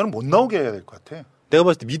국회의원은 못 나오게 해야 될 것 같아. 내가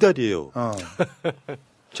봤을 때 미달이에요.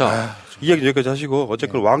 자, 이야기 여기까지 하시고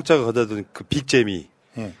어쨌건 왕자가 가져던 그 빅재미.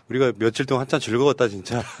 우리가 며칠 동안 한참 즐거웠다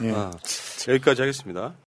진짜. 여기까지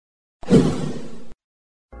하겠습니다.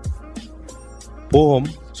 보험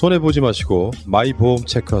손해보지 마시고 마이보험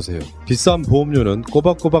체크하세요. 비싼 보험료는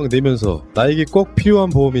꼬박꼬박 내면서 나에게 꼭 필요한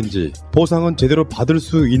보험인지 보상은 제대로 받을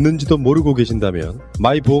수 있는지도 모르고 계신다면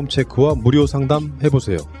마이보험 체크와 무료 상담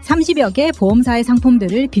해보세요. 30여 개 보험사의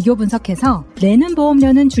상품들을 비교 분석해서 내는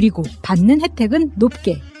보험료는 줄이고 받는 혜택은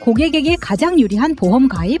높게 고객에게 가장 유리한 보험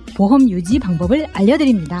가입, 보험 유지 방법을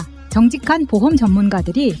알려드립니다. 정직한 보험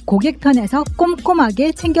전문가들이 고객 편에서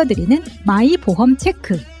꼼꼼하게 챙겨드리는 마이보험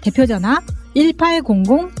체크. 대표 전화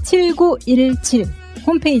 1800-7917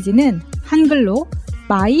 홈페이지는 한글로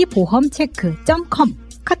마이보험체크.com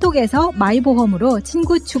카톡에서 마이보험으로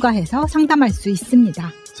친구 추가해서 상담할 수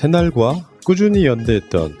있습니다. 새날과 꾸준히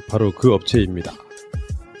연대했던 바로 그 업체입니다.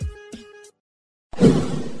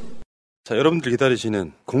 자, 여러분들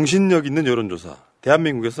기다리시는 공신력 있는 여론조사.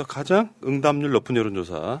 대한민국에서 가장 응답률 높은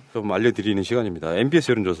여론조사 좀 알려드리는 시간입니다.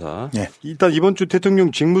 MBS 여론조사. 일단 이번 주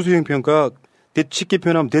대통령 직무수행평가 쉽게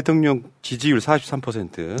표현하면 대통령 지지율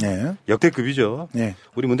 43%. 역대급이죠.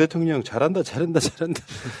 우리 문 대통령 잘한다. 자,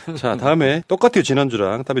 다음에 똑같아요.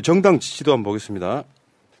 지난주랑. 다음에 정당 지지도 한번 보겠습니다.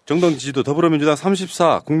 정당 지지도 더불어민주당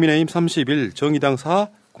 34, 국민의힘 31, 정의당 4,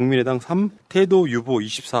 국민의당 3, 태도 유보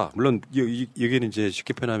 24. 물론 여기는 이제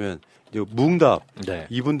쉽게 표현하면 무응답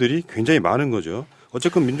이분들이 굉장히 많은 거죠.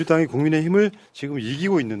 어쨌건 민주당이 국민의힘을 지금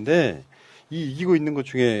이기고 있는데 이 이기고 있는 것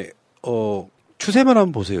중에 추세만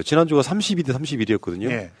한번 보세요. 지난주가 32대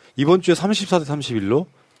 31이었거든요. 이번 주에 34대 31로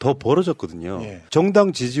더 벌어졌거든요.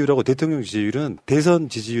 정당 지지율하고 대통령 지지율은 대선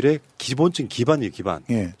지지율의 기본적인 기반이에요, 기반.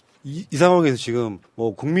 이 상황에서 지금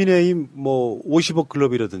국민의힘 50억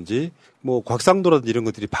클럽이라든지 곽상도라든지 이런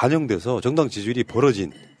것들이 반영돼서 정당 지지율이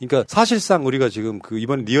벌어진. 그러니까 사실상 우리가 지금 그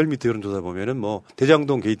이번에 리얼미터 여론조사 보면은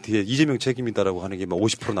대장동 게이트에 이재명 책임이다라고 하는 게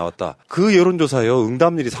 50% 나왔다. 그 여론조사요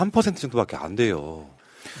응답률이 3% 정도밖에 안 돼요.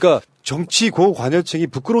 그러니까 정치 고관여층이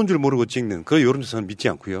부끄러운 줄 모르고 찍는 그 여론조사는 믿지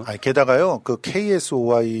않고요. 게다가요, 그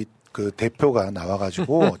KSOI 그 대표가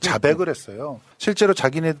나와가지고 자백을 했어요. 실제로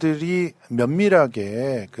자기네들이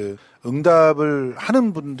면밀하게 그 응답을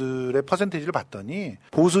하는 분들의 퍼센테이지를 봤더니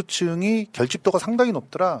보수층이 결집도가 상당히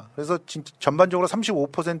높더라. 그래서 전반적으로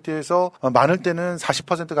 35%에서 많을 때는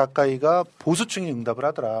 40% 가까이가 보수층이 응답을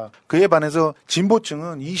하더라. 그에 반해서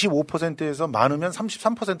진보층은 25%에서 많으면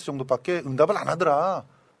 33% 정도밖에 응답을 안 하더라.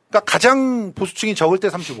 그러니까 가장 보수층이 적을 때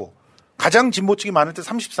 35, 가장 진보층이 많을 때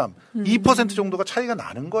 33, 2% 정도가 차이가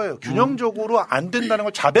나는 거예요. 균형적으로 안 된다는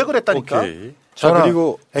걸 자백을 했다니까. 오케이. 자,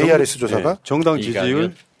 그리고 ARS 조사가 정당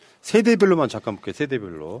지지율 세대별로만 잠깐 볼게요.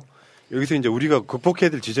 세대별로. 여기서 이제 우리가 극복해야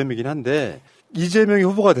될 지점이긴 한데 이재명이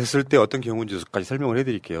후보가 됐을 때 어떤 경우인지까지 설명을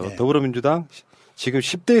해드릴게요. 더불어민주당 지금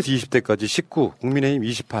 10대에서 20대까지 19, 국민의힘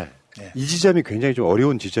 28. 이 지점이 굉장히 좀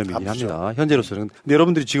어려운 지점이긴 합니다. 현재로서는. 근데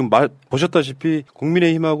여러분들이 지금 보셨다시피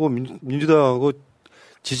국민의힘하고 민주당하고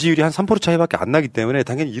지지율이 한 3% 차이밖에 안 나기 때문에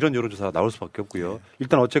당연히 이런 여론조사가 나올 수밖에 없고요.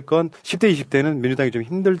 일단 어쨌건 10대, 20대는 민주당이 좀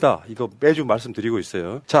힘들다. 이거 매주 말씀드리고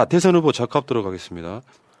있어요. 자, 대선 후보 적합도록 하겠습니다.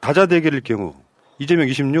 다자 대결일 경우 이재명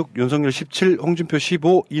 26, 윤석열 17, 홍준표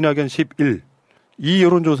 15, 이낙연 11. 이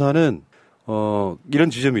여론조사는 이런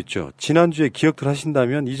지점이 있죠. 지난주에 기억들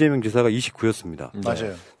하신다면 이재명 지사가 29였습니다.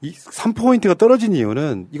 맞아요. 이 3포인트가 떨어진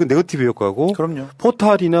이유는 이건 네거티브 효과고 그럼요.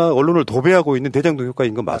 포탈이나 언론을 도배하고 있는 대장동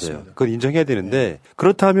효과인 건 맞아요. 맞습니다. 그건 인정해야 되는데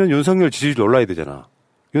그렇다면 윤석열 지지율이 올라야 되잖아.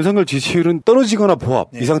 윤석열 지지율은 떨어지거나 보합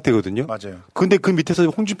이 상태거든요. 맞아요. 근데 그 밑에서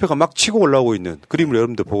홍준표가 막 치고 올라오고 있는 그림을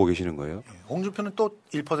여러분들 보고 계시는 거예요. 홍준표는 또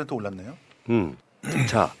 1% 올랐네요.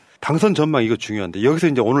 자, 당선 전망 이거 중요한데 여기서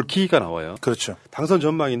이제 오늘 키가 나와요. 그렇죠. 당선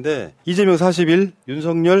전망인데 이재명 41,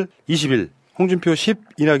 윤석열 21, 홍준표 10,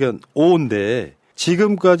 이낙연 5인데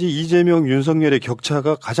지금까지 이재명, 윤석열의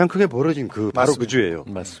격차가 가장 크게 벌어진 바로 맞습니다. 그 주예요.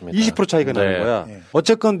 맞습니다. 20% 차이가 나는 거야.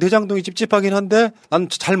 어쨌건 대장동이 찝찝하긴 한데 난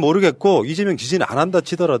잘 모르겠고 이재명 지지는 안 한다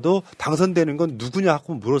치더라도 당선되는 건 누구냐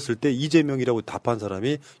하고 물었을 때 이재명이라고 답한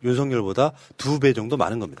사람이 윤석열보다 2배 정도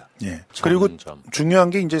많은 겁니다. 예. 그리고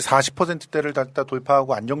중요한 게 이제 40%대를 다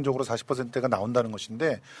돌파하고 안정적으로 40%대가 나온다는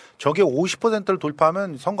것인데 저게 50%를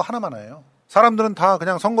돌파하면 선거 하나만 해요. 사람들은 다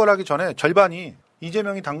그냥 선거를 하기 전에 절반이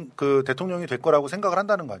이재명이 대통령이 될 거라고 생각을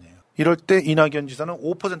한다는 거 아니에요. 이럴 때 이낙연 지사는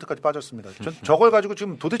 5%까지 빠졌습니다. 전 저걸 가지고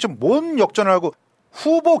지금 도대체 뭔 역전을 하고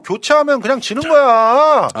후보 교체하면 그냥 지는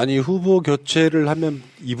거야. 아니 후보 교체를 하면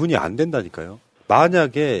이분이 안 된다니까요.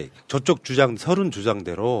 만약에 저쪽 주장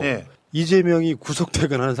 30주장대로 이재명이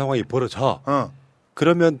구속퇴근하는 상황이 벌어져.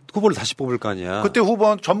 그러면 후보를 다시 뽑을 거 아니야. 그때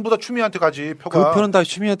후보는 전부 다 추미애한테 가지 표가. 그 표는 다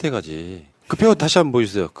추미애한테 가지. 그 표 다시 한번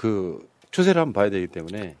보여주세요. 그 추세를 한번 봐야 되기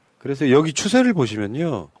때문에. 그래서 여기 추세를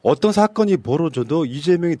보시면요. 어떤 사건이 벌어져도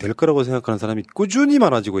이재명이 될 거라고 생각하는 사람이 꾸준히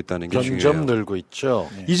많아지고 있다는 게 중요해요. 점점 늘고 있죠.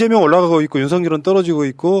 이재명 올라가고 있고 윤석열은 떨어지고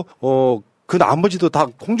있고 그 나머지도 다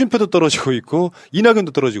홍준표도 떨어지고 있고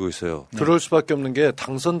이낙연도 떨어지고 있어요. 그럴 수밖에 없는 게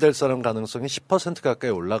당선될 사람 가능성이 10%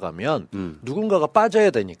 가까이 올라가면 누군가가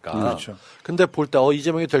빠져야 되니까. 그렇죠. 근데 볼 때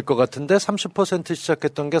이재명이 될 것 같은데 30%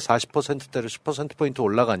 시작했던 게 40%대로 10%포인트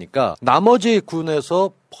올라가니까 나머지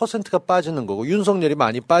군에서 퍼센트가 빠지는 거고 윤석열이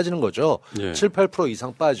많이 빠지는 거죠. 7, 8%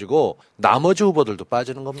 이상 빠지고 나머지 후보들도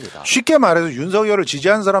빠지는 겁니다. 쉽게 말해서 윤석열을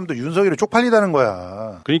지지한 사람도 윤석열이 쪽팔리다는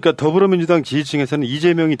거야. 그러니까 더불어민주당 지지층에서는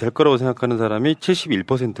이재명이 될 거라고 생각하는 사람이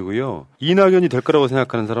 71%고요. 이낙연이 될 거라고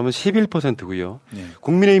생각하는 사람은 11%고요.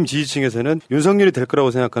 국민의힘 지지층에서는 윤석열이 될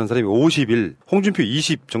거라고 생각하는 사람이 51, 홍준표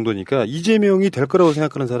 20 정도니까 이재명이 될 거라고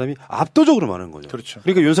생각하는 사람이 압도적으로 많은 거죠. 그렇죠.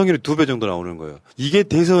 그러니까 윤석열이 2배 정도 나오는 거예요. 이게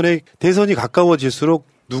대선이 가까워질수록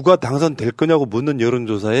누가 당선될 거냐고 묻는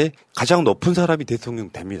여론조사에 가장 높은 사람이 대통령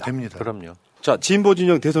됩니다. 그럼요. 자, 진보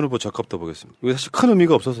진영 대선 후보 적합도 보겠습니다. 이거 사실 큰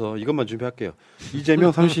의미가 없어서 이것만 준비할게요.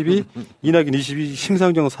 이재명 32, 이낙연 22,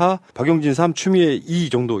 심상정 4, 박용진 3, 추미애 2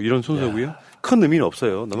 정도 이런 순서고요. 큰 의미는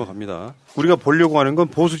없어요. 넘어갑니다. 우리가 보려고 하는 건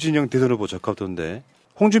보수 진영 대선 후보 적합도인데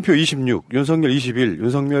홍준표 26, 윤석열 21,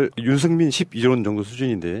 윤승민 10 이런 정도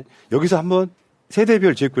수준인데 여기서 한번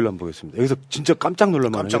세대별 지역별로 한번 보겠습니다. 여기서 진짜 깜짝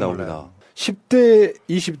놀랄 만한 게 나옵니다. 10대,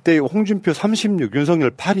 20대 홍준표 36,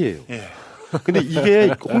 윤석열 8이에요. 근데 이게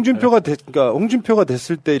홍준표가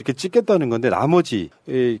됐을 때 이렇게 찍겠다는 건데 나머지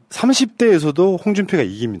 30대에서도 홍준표가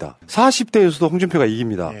이깁니다. 40대에서도 홍준표가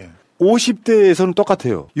이깁니다. 50대에서는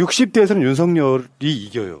똑같아요. 60대에서는 윤석열이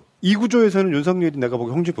이겨요. 이 구조에서는 윤석열이 내가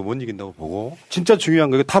보기 홍준표 못 이긴다고 보고 진짜 중요한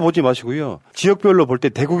거 이거 다 보지 마시고요. 지역별로 볼 때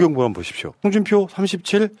대구 경북 한번 보십시오. 홍준표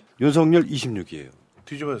 37, 윤석열 26이에요.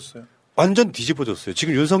 뒤집어졌어요. 완전 뒤집어졌어요.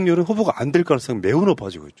 지금 윤석열은 후보가 안 될 가능성이 매우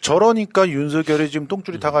높아지고 있죠. 저러니까 윤석열이 지금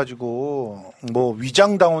똥줄이 타가지고 뭐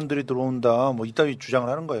위장당원들이 들어온다 뭐 이따위 주장을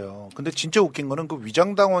하는 거예요. 근데 진짜 웃긴 거는 그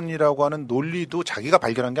위장당원이라고 하는 논리도 자기가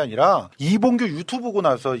발견한 게 아니라 이봉규 유튜브 보고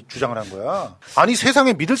나서 주장을 한 거야. 아니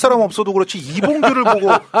세상에 믿을 사람 없어도 그렇지 이봉규를 보고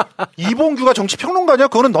이봉규가 정치평론가냐?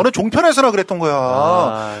 그거는 너네 종편에서나 그랬던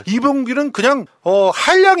거야. 이봉규는 그냥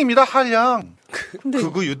한량입니다. 한량.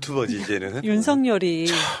 그거 유튜버지 이제는. 윤석열이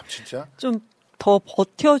진짜 좀 더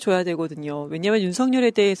버텨줘야 되거든요. 왜냐하면 윤석열에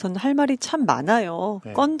대해서는 할 말이 참 많아요.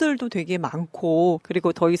 건들도 되게 많고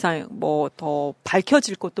그리고 더 이상 뭐 더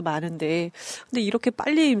밝혀질 것도 많은데 근데 이렇게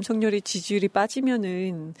빨리 윤석열이 지지율이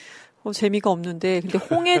빠지면은 재미가 없는데 근데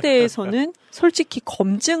홍에 대해서는 솔직히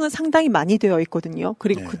검증은 상당히 많이 되어 있거든요.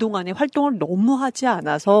 그리고 그동안에 활동을 너무 하지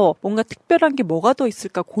않아서 뭔가 특별한 게 뭐가 더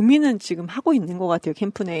있을까 고민은 지금 하고 있는 것 같아요.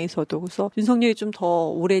 캠프 내에서도. 그래서 윤석열이 좀 더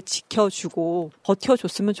오래 지켜주고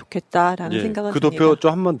버텨줬으면 좋겠다라는 생각은 그 듭니다. 도표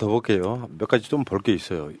좀 한 번 더 볼게요. 몇 가지 좀 볼 게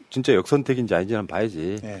있어요. 진짜 역선택인지 아닌지 한번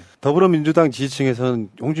봐야지. 더불어민주당 지지층에서는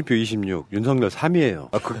홍준표 26, 윤석열 3이에요.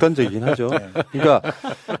 극단적이긴 하죠. 그러니까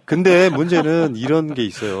근데 문제는 이런 게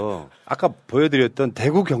있어요. 아까 보여드렸던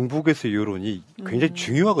대구 경북에서의 여론이 굉장히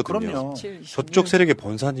중요하거든요. 그럼요. 저쪽 세력의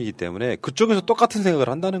본산이기 때문에 그쪽에서 똑같은 생각을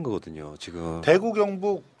한다는 거거든요. 지금 대구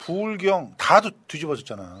경북 부울경 다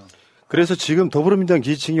뒤집어졌잖아. 그래서 지금 더불어민주당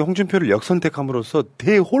지지층이 홍준표를 역선택함으로써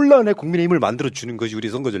대혼란의 국민의힘을 만들어주는 것이 우리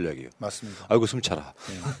선거 전략이에요. 맞습니다. 아이고 숨차라.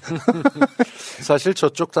 사실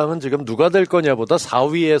저쪽 당은 지금 누가 될 거냐보다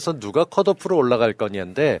 4위에서 누가 컷오프로 올라갈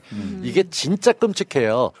거냐인데 이게 진짜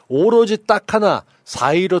끔찍해요. 오로지 딱 하나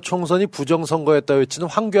 4.15 총선이 부정선거였다 외치는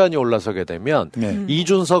황교안이 올라서게 되면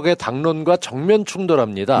이준석의 당론과 정면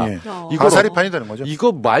충돌합니다. 이거 사리판이 되는 거죠.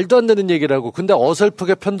 이거 말도 안 되는 얘기라고. 근데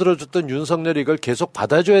어설프게 편들어줬던 윤석열이 이걸 계속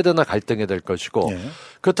받아줘야 되나 갈등이 될 것이고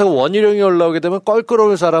그렇다고 원희룡이 올라오게 되면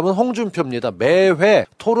껄끄러울 사람은 홍준표입니다. 매회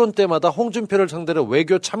토론 때마다 홍준표를 상대로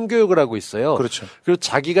외교 참교육을 하고 있어요. 그렇죠. 그리고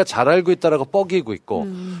자기가 잘 알고 있다라고 뻐기고 있고.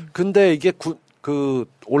 근데 이게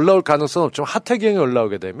올라올 가능성은 없지만 하태경이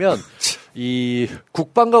올라오게 되면 이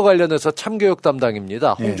국방과 관련해서 참교육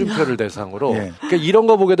담당입니다. 홍준표를 대상으로. 그러니까 이런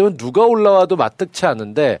거 보게 되면 누가 올라와도 마뜩치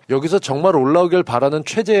않은데 여기서 정말 올라오길 바라는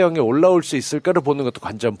최재형이 올라올 수 있을까를 보는 것도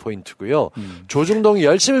관전 포인트고요. 조중동이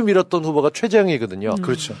열심히 밀었던 후보가 최재형이거든요.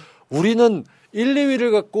 그렇죠. 우리는 1,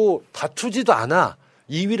 2위를 갖고 다투지도 않아.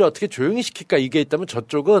 2위를 어떻게 조용히 시킬까 이게 있다면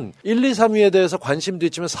저쪽은 1, 2, 3위에 대해서 관심도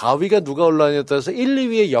있지만 4위가 누가 올라오냐에 따라서 1,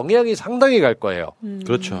 2위에 영향이 상당히 갈 거예요.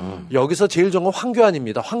 그렇죠. 여기서 제일 좋은 건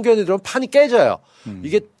황교안입니다. 황교안이 들어오면 판이 깨져요.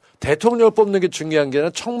 이게 대통령을 뽑는 게 중요한 게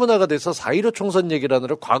아니라 청문회가 돼서 4.15 총선 얘기를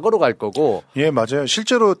하느라 과거로 갈 거고. 예, 맞아요.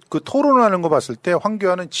 실제로 그 토론하는 거 봤을 때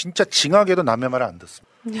황교안은 진짜 징하게도 남의 말을 안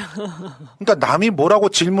듣습니다. 그러니까 남이 뭐라고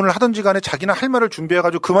질문을 하든지 간에 자기는 할 말을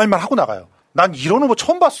준비해가지고 그 말만 하고 나가요. 난 이런 후보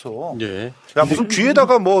처음 봤어. 예. 야, 무슨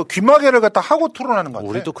귀에다가 뭐 귀마개를 갖다 하고 토론하는 것 같아.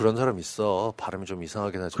 우리도 그런 사람 있어. 발음이 좀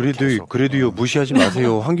이상하긴 하죠. 그래도요, 무시하지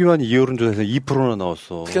마세요. 황교안이 이 여론조사에서 2%나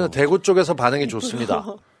나왔어. 특히나 대구 쪽에서 반응이 좋습니다.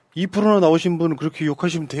 2%나 나오신 분은 그렇게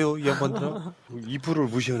욕하시면 돼요, 이 양반들아. 2%를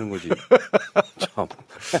무시하는 거지.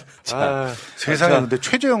 참. 세상에 근데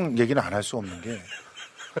최재형 얘기는 안 할 수 없는 게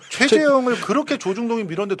최재형을 그렇게 조중동이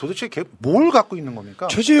밀었는데 도대체 뭘 갖고 있는 겁니까?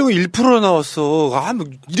 최재형이 1% 나왔어. 뭐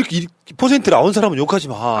이렇게 퍼센트 나온 사람은 욕하지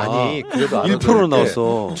마. 아니, 그래도 1%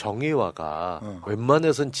 나왔어. 정의화가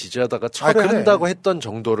웬만해선 지지하다가 철회한다고 했던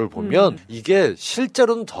정도를 보면 이게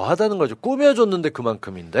실제로는 더하다는 거죠. 꾸며줬는데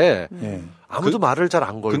그만큼인데 아무도 말을 잘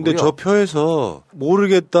안 걸고요. 근데 저 표에서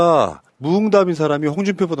모르겠다. 무응답인 사람이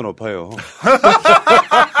홍준표보다 높아요.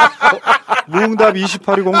 무응답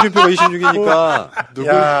 28이고 홍준표가 26이니까.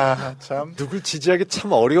 누굴 지지하기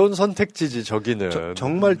참 어려운 선택지지, 저기는.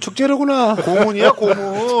 정말 축제로구나. 고문이야,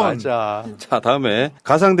 고문. 맞아. 자, 다음에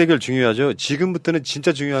가상대결 중요하죠. 지금부터는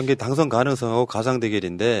진짜 중요한 게 당선 가능성하고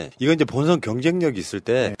가상대결인데, 이건 이제 본선 경쟁력이 있을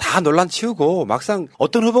때 다 논란 치우고 막상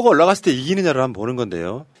어떤 후보가 올라갔을 때 이기느냐를 한번 보는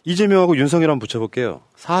건데요. 이재명하고 윤석열 한번 붙여볼게요.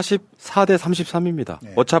 44대 33입니다.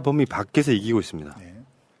 오차 범위 밖에서 이기고 있습니다.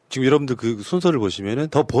 지금 여러분들 그 순서를 보시면은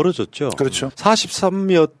더 벌어졌죠. 그렇죠.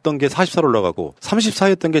 43이었던 게 44로 올라가고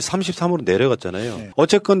 34였던 게 33으로 내려갔잖아요.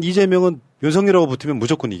 어쨌건 이재명은 윤석열하고 붙으면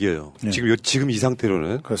무조건 이겨요. 지금 이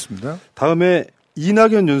상태로는. 그렇습니다. 다음에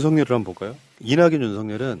이낙연 윤석열을 한번 볼까요? 이낙연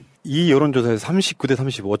윤석열은 이 여론조사에서 39대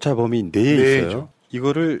 35 오차 범위 내에 있어요.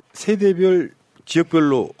 이거를 세대별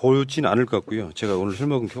지역별로 보지는 않을 것 같고요. 제가 오늘 술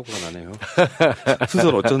먹은 효과가 나네요.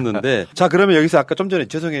 순서를 어쩌는데. 자, 그러면 여기서 아까 좀 전에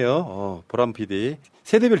죄송해요. 보람 PD.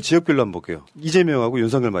 세대별 지역별로 한번 볼게요. 이재명하고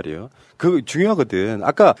윤석열 말이에요. 그거 중요하거든.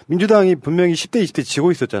 아까 민주당이 분명히 10대, 20대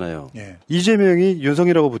지고 있었잖아요. 이재명이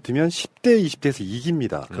윤석열하고 붙으면 10대, 20대에서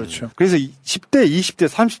이깁니다. 그렇죠. 그래서 10대, 20대,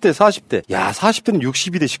 30대, 40대. 야, 40대는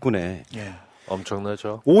 62대 19네.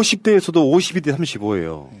 엄청나죠. 50대에서도 52대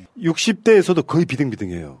 35예요. 60대에서도 거의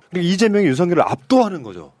비등비등해요. 그러니까 이재명이 윤석열을 압도하는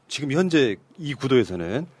거죠. 지금 현재 이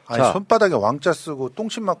구도에서는. 아니, 손바닥에 왕자 쓰고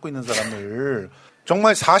똥침 맞고 있는 사람을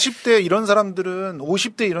정말 40대 이런 사람들은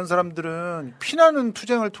 50대 이런 사람들은 피나는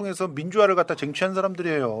투쟁을 통해서 민주화를 갖다 쟁취한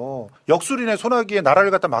사람들이에요. 역술인의 소나기에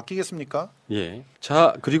나라를 갖다 맡기겠습니까? 예.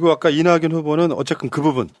 자, 그리고 아까 이낙연 후보는 어쨌든 그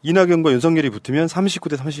부분. 이낙연과 윤석열이 붙으면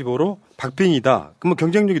 39대 35로 박빙이다. 그러면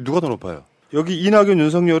경쟁력이 누가 더 높아요? 여기 이낙연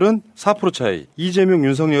윤석열은 4% 차이, 이재명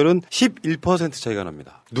윤석열은 11% 차이가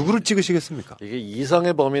납니다. 누구를 찍으시겠습니까? 이게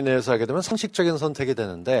이상의 범위 내에서 하게 되면 상식적인 선택이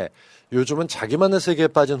되는데 요즘은 자기만의 세계에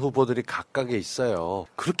빠진 후보들이 각각에 있어요.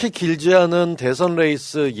 그렇게 길지 않은 대선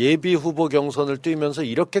레이스 예비 후보 경선을 뛰면서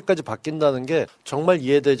이렇게까지 바뀐다는 게 정말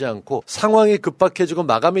이해되지 않고 상황이 급박해지고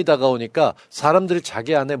마감이 다가오니까 사람들이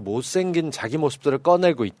자기 안에 못생긴 자기 모습들을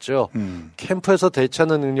꺼내고 있죠. 캠프에서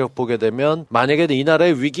대처하는 능력 보게 되면 만약에 이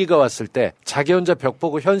나라에 위기가 왔을 때 자기 혼자 벽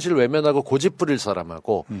보고 현실 외면하고 고집 부릴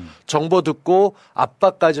사람하고 정보 듣고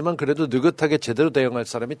압박까지만 그래도 느긋하게 제대로 대응할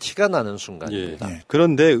사람이 티가 나는 순간입니다.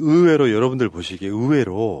 그런데 의외로 여러분들 보시기에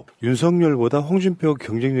의외로 윤석열보다 홍준표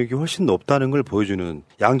경쟁력이 훨씬 높다는 걸 보여주는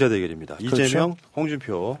양자 대결입니다. 그렇죠. 이재명,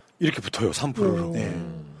 홍준표 이렇게 붙어요. 3%로.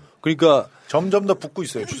 그러니까 점점 더 붙고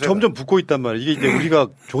있어요. 추세가. 점점 붙고 있단 말이에요. 이게 이제 우리가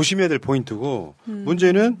조심해야 될 포인트고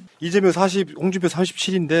문제는 이재명 40, 홍준표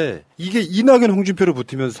 37인데 이게 이낙연 홍준표로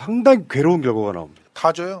붙으면 상당히 괴로운 결과가 나옵니다.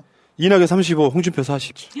 다져요. 이낙연 35, 홍준표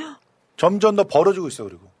 40. 점점 더 벌어지고 있어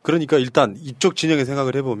그리고. 그러니까 일단 이쪽 진영의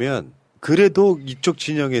생각을 해보면 그래도 이쪽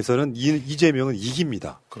진영에서는 이재명은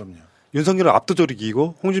이깁니다. 그럼요. 윤석열은 압도적으로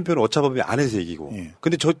이기고 홍준표는 오차범위 안에서 이기고.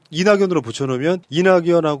 근데 저 이낙연으로 붙여놓으면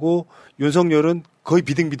이낙연하고 윤석열은 거의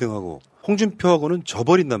비등비등하고 홍준표하고는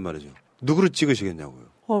져버린단 말이죠. 누구를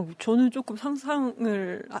찍으시겠냐고요. 저는 조금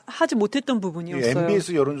상상을 하지 못했던 부분이었어요.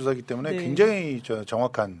 MBS 여론조사이기 때문에 굉장히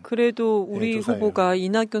정확한. 그래도 우리 조사예요. 후보가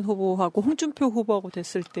이낙연 후보하고 홍준표 후보하고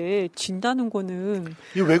됐을 때 진다는 거는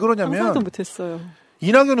이게 왜 그러냐면 상상도 못했어요.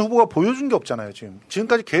 이낙연 후보가 보여준 게 없잖아요.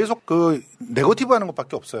 지금까지 계속 그 네거티브 하는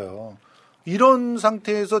것밖에 없어요. 이런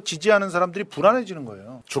상태에서 지지하는 사람들이 불안해지는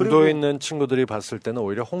거예요. 중도에 있는 친구들이 봤을 때는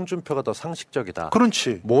오히려 홍준표가 더 상식적이다.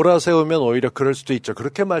 그렇지. 몰아세우면 오히려 그럴 수도 있죠.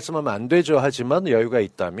 그렇게 말씀하면 안 되죠. 하지만 여유가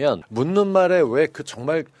있다면 묻는 말에 왜 그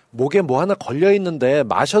정말 목에 뭐 하나 걸려 있는데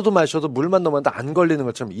마셔도 물만 넘었는데 안 걸리는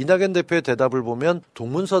것처럼 이낙연 대표의 대답을 보면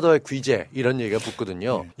동문서답의 귀재 이런 얘기가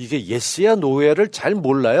붙거든요. 이게 예스야 노예를 잘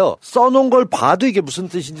몰라요. 써놓은 걸 봐도 이게 무슨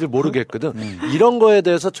뜻인지 모르겠거든. 이런 거에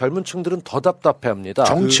대해서 젊은 층들은 더 답답해합니다.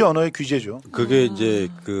 정치 언어의 귀재죠. 그게 이제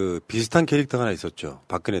그 비슷한 캐릭터가 하나 있었죠.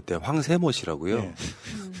 박근혜 때 황세모 씨라고요.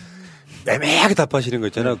 애매하게 답하시는 거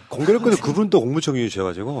있잖아요. 공교롭게도 그분도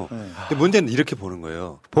공무총리이셔가지고. 근데 문제는 이렇게 보는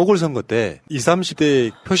거예요. 보궐선거 때 20,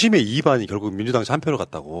 30대 표심의 2반이 결국 민주당 참표로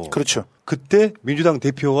갔다고. 그렇죠. 그때 민주당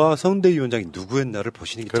대표와 선대위원장이 누구였나를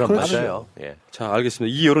보시는 게 그럼 맞아요. 맞아요. 예. 자,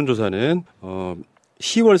 알겠습니다. 이 여론조사는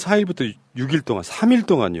 10월 4일부터 6일 동안 3일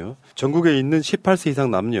동안요. 전국에 있는 18세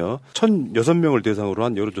이상 남녀 1,006명을 대상으로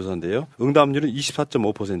한 여론조사인데요. 응답률은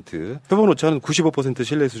 24.5%, 표본 오차는 95%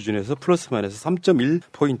 신뢰 수준에서 플러스 마이너스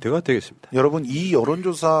 3.1포인트가 되겠습니다. 여러분 이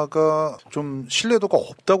여론조사가 좀 신뢰도가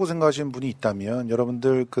없다고 생각하시는 분이 있다면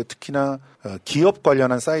여러분들 그 특히나 기업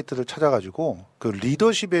관련한 사이트를 찾아가지고 그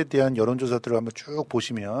리더십에 대한 여론조사들을 한번 쭉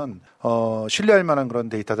보시면 신뢰할 만한 그런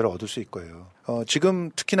데이터들을 얻을 수 있고요.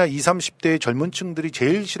 지금 특히나 20, 30대의 젊은 층들이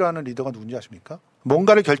제일 싫어하는 리더가 누군지 아십니까?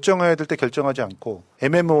 뭔가를 결정해야 될 때 결정하지 않고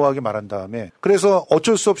애매모호하게 말한 다음에 그래서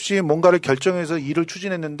어쩔 수 없이 뭔가를 결정해서 일을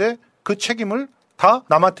추진했는데 그 책임을 다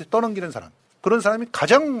남한테 떠넘기는 사람. 그런 사람이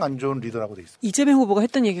가장 안 좋은 리더라고 돼 있어요. 이재명 후보가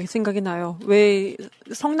했던 얘기가 생각이 나요. 왜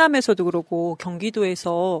성남에서도 그러고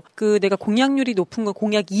경기도에서 그 내가 공약률이 높은 거,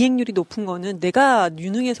 공약 이행률이 높은 거는 내가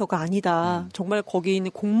유능해서가 아니다. 정말 거기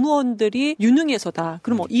있는 공무원들이 유능해서다.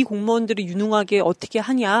 그럼 이 공무원들이 유능하게 어떻게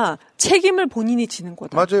하냐? 책임을 본인이 지는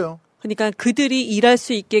거다. 맞아요. 그러니까 그들이 일할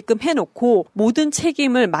수 있게끔 해놓고 모든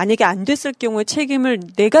책임을 만약에 안 됐을 경우에 책임을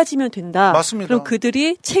내가 지면 된다. 맞습니다. 그럼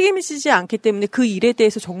그들이 책임을 지지 않기 때문에 그 일에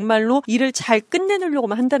대해서 정말로 일을 잘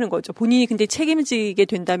끝내놓으려고만 한다는 거죠. 본인이 근데 책임지게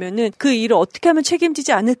된다면은 그 일을 어떻게 하면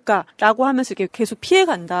책임지지 않을까라고 하면서 계속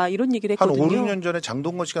피해간다. 이런 얘기를 했거든요. 한 5, 6년 전에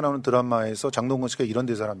장동건 씨가 나오는 드라마에서 장동건 씨가 이런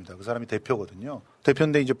대사랍니다. 그 사람이 대표거든요.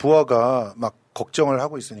 대표인데 이제 부하가 막 걱정을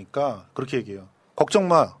하고 있으니까 그렇게 얘기해요. 걱정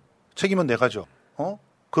마. 책임은 내가 져.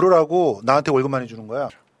 그러라고 나한테 월급 많이 주는 거야.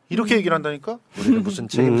 이렇게 얘기를 한다니까? 우리는 무슨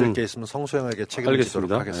책임질 게 있으면 성소영에게 책임을 지도록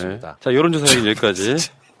하겠습니다. 네. 자, 여론조사는 여기까지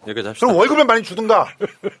합시다. 그럼 월급을 많이 주든가.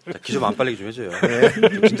 기 좀 안 빨리게 좀 해줘요. 네.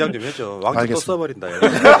 좀 긴장 좀 해줘. 왕자 또 써버린다.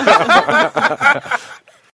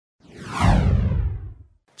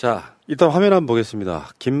 자, 일단 화면 한번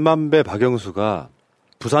보겠습니다. 김만배, 박영수가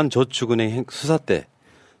부산저축은행 수사 때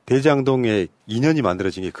대장동에 인연이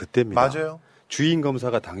만들어진 게 그때입니다. 맞아요. 주인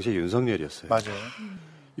검사가 당시에 윤석열이었어요. 맞아요.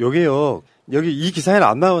 요게요, 여기 이 기사에는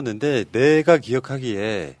안 나왔는데 내가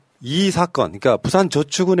기억하기에 이 사건, 그러니까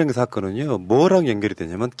부산저축은행 사건은요, 뭐랑 연결이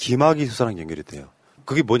되냐면 김학의 수사랑 연결이 돼요.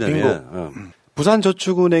 그게 뭐냐면,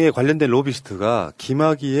 부산저축은행에 관련된 로비스트가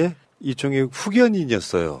김학의의 일종의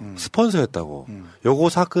후견인이었어요. 스폰서였다고. 요거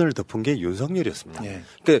사건을 덮은 게 윤석열이었습니다.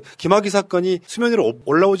 그러니까 김학의 사건이 수면 위로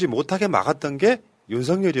올라오지 못하게 막았던 게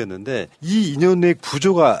윤석열이었는데 이 인연의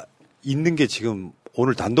구조가 있는 게 지금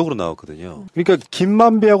오늘 단독으로 나왔거든요. 그러니까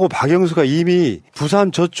김만배하고 박영수가 이미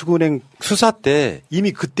부산저축은행 수사 때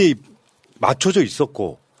이미 그때 맞춰져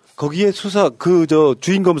있었고 거기에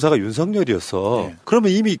주인 검사가 윤석열이었어. 네.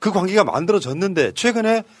 그러면 이미 그 관계가 만들어졌는데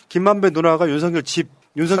최근에 김만배 누나가 윤석열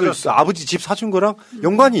아버지 집 사준 거랑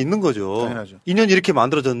연관이 있는 거죠. 당연하죠. 인연이 이렇게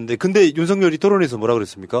만들어졌는데 근데 윤석열이 토론에서 뭐라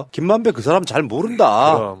그랬습니까? 김만배 그 사람 잘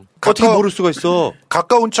모른다. 그럼. 어떻게 모를 수가 있어.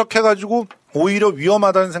 가까운 척 해가지고 오히려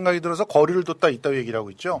위험하다는 생각이 들어서 거리를 뒀다 있다고 얘기를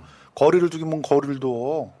하고 있죠. 거리를 두긴 뭔 거리를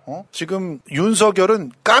둬. 지금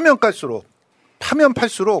윤석열은 까면 깔수록 파면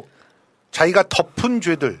팔수록 자기가 덮은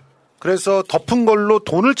죄들 그래서 덮은 걸로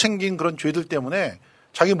돈을 챙긴 그런 죄들 때문에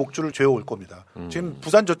자기 목줄을 죄어올 겁니다. 지금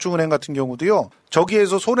부산저축은행 같은 경우도요.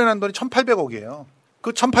 저기에서 손해난 돈이 1,800억이에요.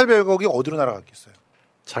 그 1,800억이 어디로 날아갔겠어요?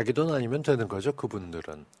 자기 돈 아니면 되는 거죠,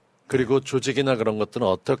 그분들은. 그리고 조직이나 그런 것들은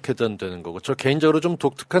어떻게든 되는 거고. 저 개인적으로 좀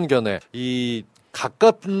독특한 견해. 이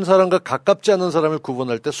가까운 사람과 가깝지 않은 사람을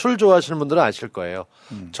구분할 때 술 좋아하시는 분들은 아실 거예요.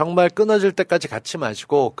 정말 끊어질 때까지 같이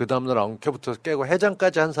마시고 그 다음날 엉켜부터 깨고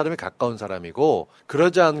해장까지 한 사람이 가까운 사람이고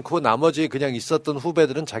그러지 않고 나머지 그냥 있었던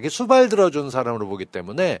후배들은 자기 수발 들어준 사람으로 보기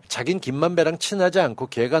때문에 자긴 김만배랑 친하지 않고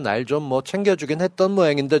걔가 날 좀 뭐 챙겨주긴 했던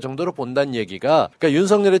모양인데 정도로 본다는 얘기가 그러니까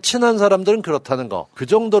윤석열의 친한 사람들은 그렇다는 거. 그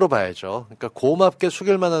정도로 봐야죠. 그러니까 고맙게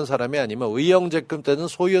숙일 만한 사람이 아니면 의형제금 때는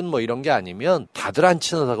소윤 뭐 이런 게 아니면 다들 안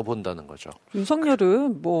친하다고 본다는 거죠.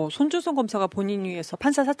 윤석열은 뭐 손준성 검사가 본인 위해서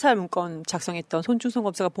판사 사찰 문건 작성했던 손준성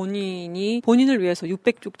검사가 본인을 위해서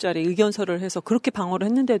 600쪽짜리 의견서를 해서 그렇게 방어를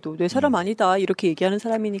했는데도 내 사람 아니다 이렇게 얘기하는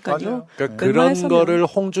사람이니까요. 그러니까 그런 거를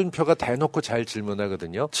홍준표가 대놓고 잘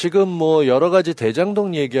질문하거든요. 지금 뭐 여러 가지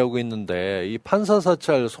대장동 얘기하고 있는데 이 판사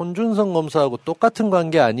사찰 손준성 검사하고 똑같은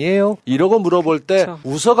관계 아니에요? 이러고 물어볼 때 그렇죠.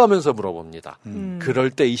 웃어가면서 물어봅니다. 그럴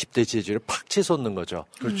때 20대 지지율을 팍 치솟는 거죠.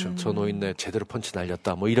 그렇죠. 저 노인네 제대로 펀치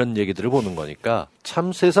날렸다 뭐 이런 얘기들을 보는 거니까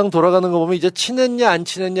참 세상 돌아가는 거 보면 이제 친했냐 안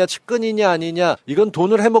친했냐 측근이냐 아니냐 이건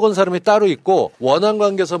돈을 해먹은 사람이 따로 있고 원한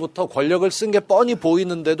관계에서부터 권력을 쓴 게 뻔히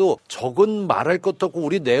보이는데도 적은 말할 것도 없고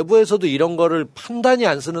우리 내부에서도 이런 거를 판단이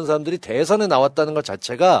안 쓰는 사람들이 대선에 나왔다는 것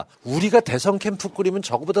자체가 우리가 대선 캠프 꾸리면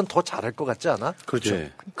저거보단 더 잘할 것 같지 않아? 그렇죠.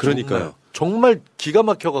 네. 그러니까요. 정말 기가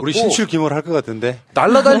막혀갖고 우리 신출기몰 할 것 같은데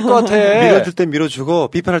날라다닐 것 같아. 밀어줄 땐 밀어주고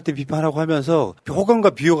비판할 땐 비판하고 하면서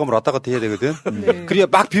호감과 비호감을 왔다 갔다 해야 되거든. 네. 그래야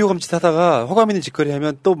막 비호감 짓하다가 호감 있는 짓거리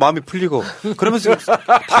하면 또 마음이 풀리고 그러면서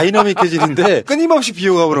다이나믹해지는데 끊임없이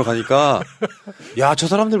비호감으로 가니까 야, 저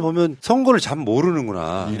사람들 보면 선거를 잘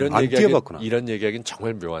모르는구나. 안 뛰어봤구나. 이런 얘기하기는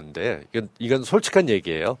정말 묘한데 이건 솔직한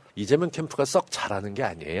얘기예요. 이재명 캠프가 썩 잘하는 게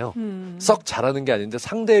아니에요. 썩 잘하는 게 아닌데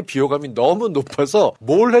상대의 비호감이 너무 높아서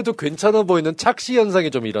뭘 해도 괜찮아 보이는 착시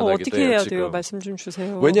현상이 좀 일어나기도 어떻게 해요. 해야 지금. 돼요? 말씀 좀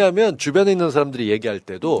주세요. 왜냐하면 주변에 있는 사람들이 얘기할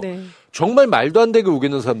때도 네. 정말 말도 안 되게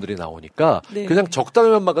우기는 사람들이 나오니까 네. 그냥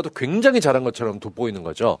적당히만 막아도 굉장히 잘한 것처럼 돋보이는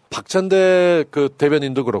거죠. 박찬대 그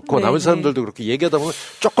대변인도 그렇고 네, 나머지 사람들도 그렇게 얘기하다 보면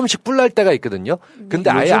조금씩 뿔날 때가 있거든요.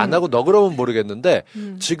 근데 아예 안 하고 너 그러면 모르겠는데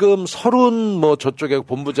지금 서른 뭐 저쪽에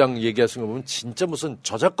본부장 얘기하시는 거 보면 진짜 무슨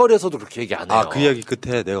저작거리에서도 그렇게 얘기 안 해요. 아, 그 이야기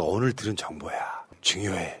끝에 내가 오늘 들은 정보야.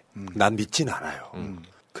 중요해. 난 믿진 않아요.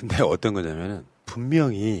 근데 어떤 거냐면은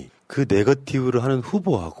분명히 그 네거티브를 하는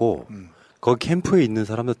후보하고 거기 캠프에 있는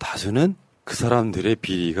사람들 다수는 그 사람들의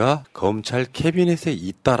비리가 검찰 캐비넷에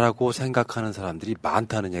있다라고 생각하는 사람들이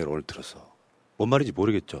많다는 얘기를 오늘 들었어. 뭔 말인지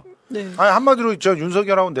모르겠죠. 네. 아니, 한마디로 있죠.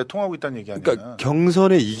 윤석열하고 내통하고 있다는 얘기 아니에요. 그러니까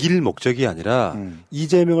경선에 이길 목적이 아니라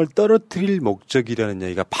이재명을 떨어뜨릴 목적이라는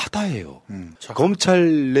얘기가 바다예요.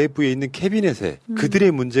 검찰 내부에 있는 캐비넷에 그들의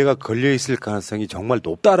문제가 걸려있을 가능성이 정말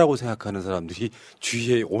높다라고 생각하는 사람들이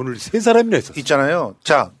주위에 오늘 3사람이나 있었어요. 있잖아요.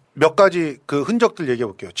 자, 몇 가지 그 흔적들 얘기해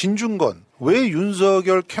볼게요. 진중권. 왜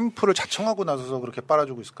윤석열 캠프를 자청하고 나서서 그렇게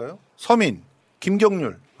빨아주고 있을까요? 서민,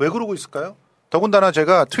 김경률. 왜 그러고 있을까요? 더군다나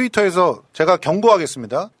제가 트위터에서 제가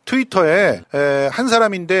경고하겠습니다. 트위터에 한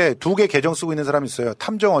사람인데 2개 계정 쓰고 있는 사람이 있어요.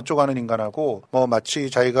 탐정 어쩌고 하는 인간하고 뭐 마치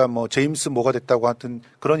자기가 뭐 제임스 뭐가 됐다고 하여튼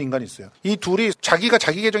그런 인간이 있어요. 이 둘이 자기가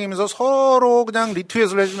자기 계정이면서 서로 그냥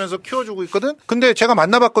리트윗을 해주면서 키워주고 있거든. 근데 제가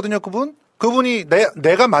만나봤거든요. 그분이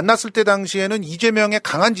내가 만났을 때 당시에는 이재명의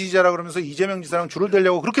강한 지지자라 그러면서 이재명 지사랑 줄을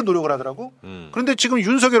대려고 그렇게 노력을 하더라고. 그런데 지금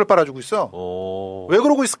윤석열을 빨아주고 있어. 왜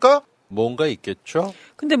그러고 있을까? 뭔가 있겠죠?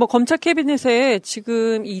 근데 뭐 검찰 캐비넷에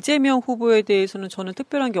지금 이재명 후보에 대해서는 저는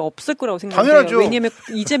특별한 게 없을 거라고 생각해요. 당연하죠. 왜냐하면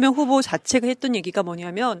이재명 후보 자체가 했던 얘기가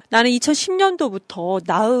뭐냐면 나는 2010년도부터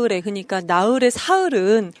나흘에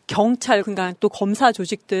사흘은 경찰 그러니까 또 검사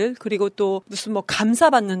조직들 그리고 또 무슨 뭐 감사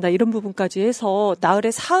받는다 이런 부분까지 해서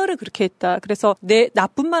나흘에 사흘을 그렇게 했다. 그래서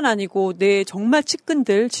나뿐만 아니고 내 정말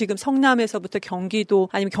측근들 지금 성남에서부터 경기도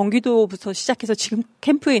아니면 경기도부터 시작해서 지금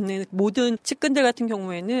캠프에 있는 모든 측근들 같은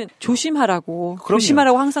경우에는 조심하라고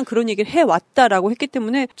항상 그런 얘기를 해왔다라고 했기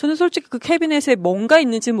때문에 저는 솔직히 그 캐비넷에 뭔가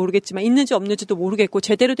있는지는 모르겠지만 있는지 없는지도 모르겠고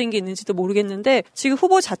제대로 된 게 있는지도 모르겠는데 지금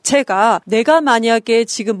후보 자체가 내가 만약에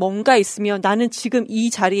지금 뭔가 있으면 나는 지금 이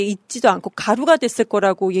자리에 있지도 않고 가루가 됐을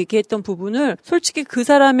거라고 얘기했던 부분을 솔직히 그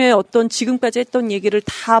사람의 어떤 지금까지 했던 얘기를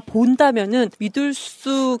다 본다면은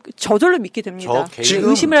저절로 믿게 됩니다. 지금,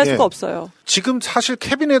 의심을 할 수가 없어요. 지금 사실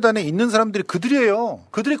캐비넷 안에 있는 사람들이 그들이에요.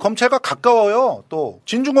 그들이 검찰과 가까워요. 또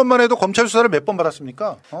진중권만 해도 검찰 수사를 몇 번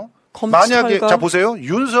받았습니까? 만약에 자 보세요.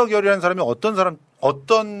 윤석열이라는 사람이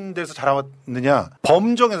어떤 데서 자랐느냐?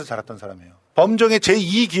 범정에서 자랐던 사람이에요. 범정의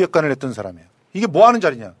제2기획관을 했던 사람이에요. 이게 뭐 하는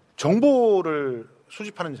자리냐? 정보를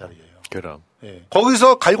수집하는 자리예요. 그럼. 예.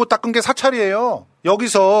 거기서 갈고 닦은 게 사찰이에요.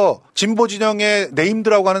 여기서 진보 진영의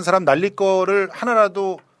네임드라고 하는 사람 날릴 거를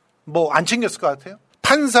하나라도 뭐 안 챙겼을 것 같아요.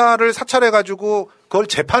 판사를 사찰해가지고 그걸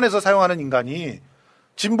재판에서 사용하는 인간이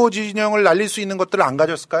진보 진영을 날릴 수 있는 것들을 안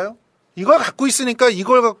가졌을까요? 이걸 갖고 있으니까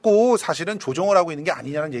이걸 갖고 사실은 조정을 하고 있는 게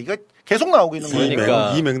아니냐는 얘기가 계속 나오고 있는 거예요.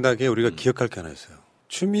 그러니까 이 맥락에 우리가 기억할 게 하나 있어요.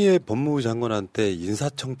 추미애 법무부 장관한테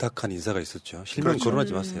인사청탁한 인사가 있었죠. 실명 그렇죠.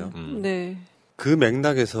 거론하지 마세요. 네. 그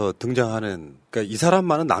맥락에서 등장하는, 그러니까 이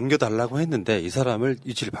사람만은 남겨달라고 했는데 이 사람을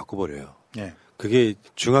위치를 바꿔버려요. 예. 그게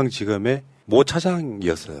중앙지검의 모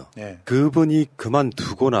차장이었어요. 예. 그분이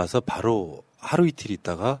그만두고 나서 바로 하루 이틀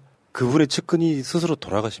있다가 그분의 측근이 스스로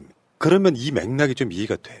돌아가십니다. 그러면 이 맥락이 좀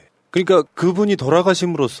이해가 돼. 그러니까 그분이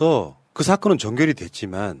돌아가심으로써 그 사건은 종결이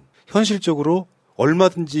됐지만 현실적으로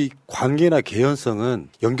얼마든지 관계나 개연성은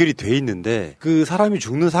연결이 돼 있는데 그 사람이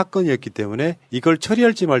죽는 사건이었기 때문에 이걸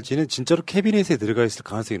처리할지 말지는 진짜로 캐비넷에 들어가 있을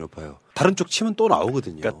가능성이 높아요. 다른 쪽 치면 또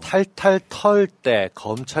나오거든요. 그러니까 탈탈 털 때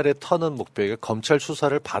검찰에 터는 목표가 검찰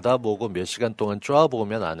수사를 받아보고 몇 시간 동안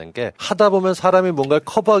쪼아보면 아는 게 하다 보면 사람이 뭔가를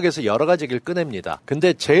커버하기 위해서 여러 가지 길 꺼냅니다.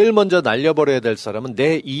 근데 제일 먼저 날려버려야 될 사람은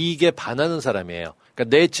내 이익에 반하는 사람이에요.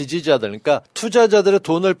 그러니까 내 지지자들, 그러니까 투자자들의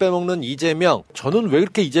돈을 빼먹는 이재명. 저는 왜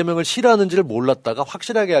그렇게 이재명을 싫어하는지를 몰랐다가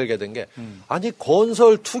확실하게 알게 된 게 아니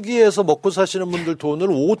건설 투기에서 먹고 사시는 분들 돈을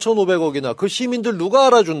 5,500억이나 그 시민들 누가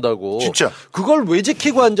알아준다고. 진짜. 그걸 왜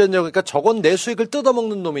지키고 앉았냐고. 그러니까 저건 내 수익을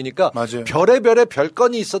뜯어먹는 놈이니까 맞아요. 별의별의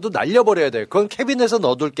별건이 있어도 날려버려야 돼요. 그건 캐비넷에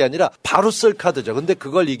넣어둘 게 아니라 바로 쓸 카드죠. 근데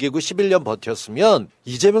그걸 이기고 11년 버텼으면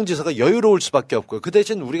이재명 지사가 여유로울 수밖에 없고요. 그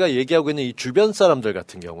대신 우리가 얘기하고 있는 이 주변 사람들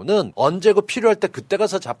같은 경우는 언제고 필요할 때 그때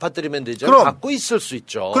가서 잡아뜨리면 되죠. 그럼. 갖고 있을 수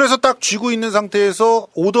있죠. 그래서 딱 쥐고 있는 상태에서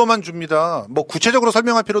오더만 줍니다. 뭐 구체적으로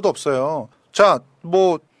설명할 필요도 없어요. 자,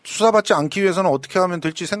 뭐 수사받지 않기 위해서는 어떻게 하면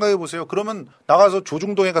될지 생각해 보세요. 그러면 나가서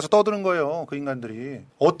조중동에 가서 떠드는 거예요. 그 인간들이.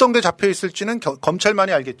 어떤 게 잡혀 있을지는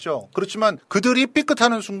검찰만이 알겠죠. 그렇지만 그들이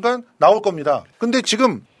삐끗하는 순간 나올 겁니다. 근데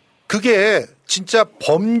지금 그게 진짜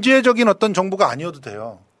범죄적인 어떤 정보가 아니어도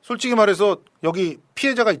돼요. 솔직히 말해서 여기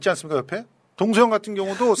피해자가 있지 않습니까, 옆에? 동서영 같은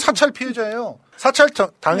경우도 사찰 피해자예요. 사찰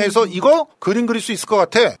당해서 이거 그림 그릴 수 있을 것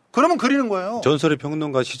같아. 그러면 그리는 거예요. 전설의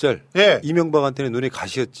평론가 시절 예. 이명박한테는 눈에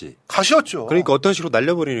가시였지. 가시였죠. 그러니까 어떤 식으로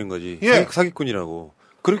날려버리는 거지. 예. 사기꾼이라고.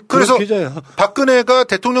 그래서 피해자야. 박근혜가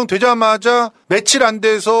대통령 되자마자 며칠 안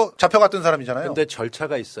돼서 잡혀갔던 사람이잖아요. 근데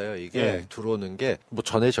절차가 있어요. 이게 예. 들어오는 게 뭐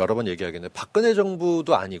전에 여러 번 얘기하겠는데 박근혜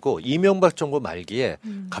정부도 아니고 이명박 정부 말기에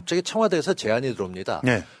갑자기 청와대에서 제안이 들어옵니다.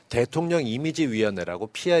 예. 대통령 이미지 위원회라고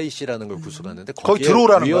PIC라는 걸 구성하는데 거기 거기에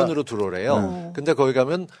들어오라는 위원으로 거야. 들어오래요. 근데 거기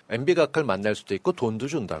가면 MB 각하를 만날 수도 있고 돈도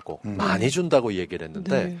준다고 많이 준다고 얘기를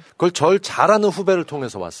했는데 네. 그걸 절 잘하는 후배를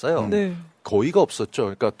통해서 왔어요. 네. 거의가 없었죠.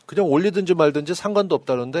 그러니까 그냥 올리든지 말든지 상관도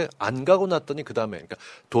없다는데 안 가고 났더니 그다음에 그러니까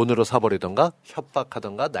돈으로 사버리던가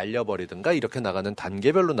협박하던가 날려버리던가 이렇게 나가는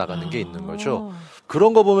단계별로 나가는 게 있는 거죠.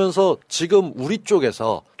 그런 거 보면서 지금 우리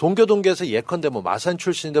쪽에서 동교동계에서 예컨대 뭐 마산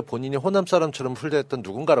출신인데 본인이 호남 사람처럼 훈련했던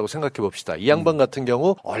누군가라고 생각해 봅시다. 이 양반 같은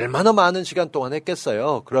경우 얼마나 많은 시간 동안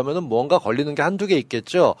했겠어요. 그러면은 뭔가 걸리는 게 한두 개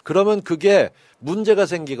있겠죠. 그러면 그게 문제가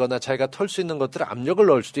생기거나 자기가 털 수 있는 것들을 압력을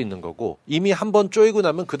넣을 수도 있는 거고 이미 한번 쪼이고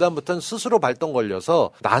나면 그다음부터는 스스로 발동 걸려서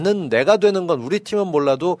나는 내가 되는 건 우리 팀은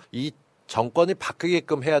몰라도 이 정권이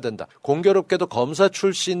바뀌게끔 해야 된다. 공교롭게도 검사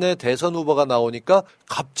출신의 대선 후보가 나오니까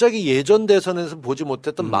갑자기 예전 대선에서 보지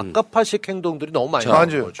못했던 막가파식 행동들이 너무 많이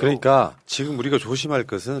나오는 거죠. 그러니까 지금 우리가 조심할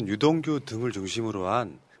것은 유동규 등을 중심으로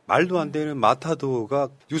한 말도 안 되는 마타도가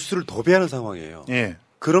뉴스를 도배하는 상황이에요. 예.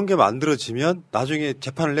 그런 게 만들어지면 나중에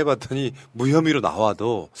재판을 해봤더니 무혐의로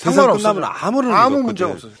나와도 세상 끝나면 아무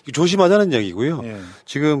문제가 없어요. 조심하자는 얘기고요. 예.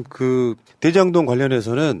 지금 그 대장동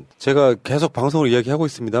관련해서는 제가 계속 방송으로 이야기하고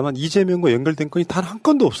있습니다만 이재명과 연결된 건이 단 한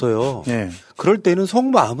건도 없어요. 예. 그럴 때는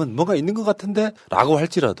속마음은 뭐가 있는 것 같은데 라고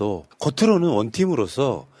할지라도 겉으로는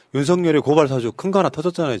원팀으로서 윤석열의 고발 사주 큰 거 하나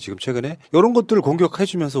터졌잖아요, 지금 최근에. 이런 것들을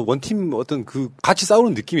공격해주면서 원팀 어떤 그 같이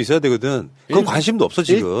싸우는 느낌이 있어야 되거든. 그건 관심도 없어,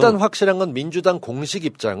 지금. 일단 확실한 건 민주당 공식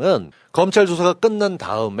입장은 검찰 조사가 끝난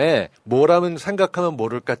다음에 뭐라면 생각하면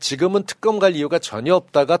모를까 지금은 특검 갈 이유가 전혀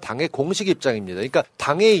없다가 당의 공식 입장입니다. 그러니까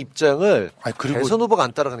당의 입장을 대선 후보가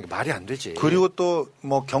안 따라가는 게 말이 안 되지. 그리고 또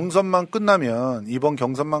뭐 경선만 끝나면 이번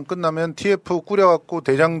경선만 끝나면 TF 꾸려갖고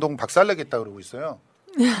대장동 박살내겠다 그러고 있어요.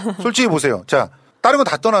 솔직히 보세요. 자. 다른 거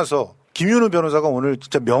다 떠나서 김윤우 변호사가 오늘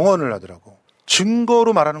진짜 명언을 하더라고.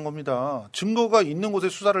 증거로 말하는 겁니다. 증거가 있는 곳에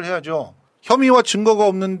수사를 해야죠. 혐의와 증거가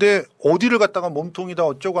없는데 어디를 갖다가 몸통이다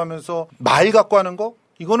어쩌고 하면서 말 갖고 하는 거?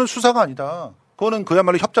 이거는 수사가 아니다. 그거는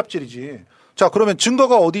그야말로 협잡질이지. 자, 그러면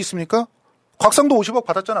증거가 어디 있습니까? 곽상도 50억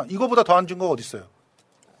받았잖아. 이거보다 더한 증거가 어디 있어요?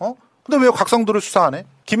 근데 왜 곽상도를 수사 안 해?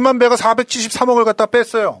 김만배가 473억을 갖다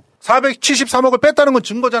뺐어요. 473억을 뺐다는 건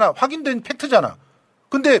증거잖아. 확인된 팩트잖아.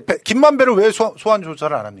 근데 김만배를 왜 소환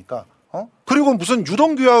조사를 안 합니까? 그리고 무슨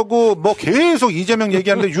유동규하고 뭐 계속 이재명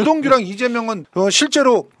얘기하는데 유동규랑 이재명은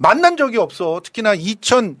실제로 만난 적이 없어. 특히나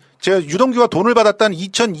제가 유동규가 돈을 받았다는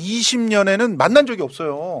 2020년에는 만난 적이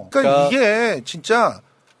없어요. 그러니까 이게 진짜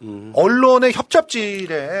언론의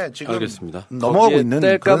협잡질에 지금 알겠습니다. 넘어가고 있는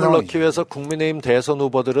뗄감을 넣기 위해서 국민의힘 대선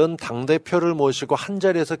후보들은 당대표를 모시고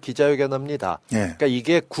한자리에서 기자회견합니다. 예. 그러니까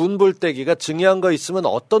이게 군불대기가 증여한 거 있으면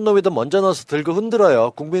어떤 놈이든 먼저 넣어서 들고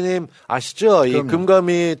흔들어요. 국민의힘 아시죠? 이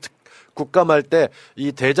금감이 국감할 때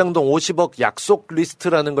이 대장동 50억 약속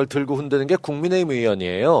리스트라는 걸 들고 흔드는 게 국민의힘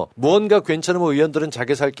의원이에요. 무언가 괜찮으면 의원들은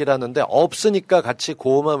자기 살 길 하는데 없으니까 같이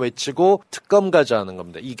고호만 외치고 특검 가자 하는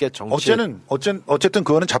겁니다. 이게 정치. 어쨌든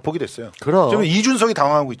그거는 자폭이 됐어요. 그럼. 지금 이준석이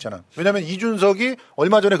당황하고 있잖아. 왜냐면 이준석이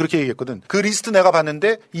얼마 전에 그렇게 얘기했거든. 그 리스트 내가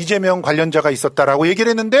봤는데 이재명 관련자가 있었다라고 얘기를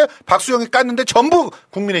했는데 박수영이 깠는데 전부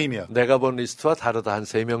국민의힘이야. 내가 본 리스트와 다르다. 한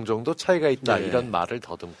 3명 정도 차이가 있다. 네. 이런 말을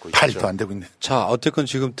더듬고 있죠. 말도 안 되고 있네. 자, 어쨌건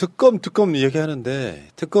지금 특검 얘기하는데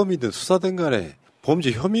특검이든 수사든 간에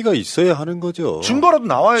범죄 혐의가 있어야 하는 거죠. 증거라도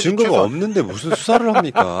나와야지. 증거가 최소. 없는데 무슨 수사를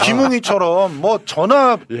합니까? 김웅이처럼 뭐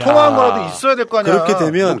전화 통화한 거라도 있어야 될 거 아니야. 그렇게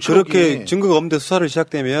되면 목적이. 그렇게 증거가 없는데 수사를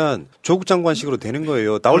시작되면 조국 장관식으로 되는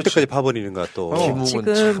거예요. 나올 그렇지. 때까지 봐버리는 거야 또. 김웅은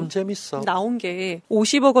지금 참 재밌어. 나온 게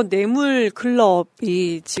 50억 원 뇌물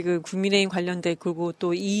클럽이 지금 국민의힘 관련돼 그리고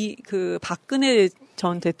또 그 박근혜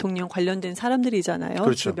전 대통령 관련된 사람들이잖아요.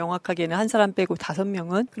 그렇죠. 명확하게는 한 사람 빼고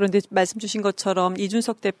 5명은. 그런데 말씀 주신 것처럼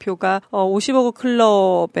이준석 대표가 50억 원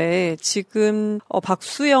클럽에 지금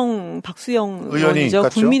박수영 의원이죠.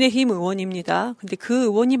 갔죠? 국민의힘 의원입니다. 근데 그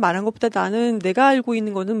의원이 말한 것보다 나는 내가 알고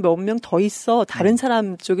있는 거는 몇 명 더 있어. 다른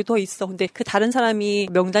사람 쪽이 더 있어. 근데 그 다른 사람이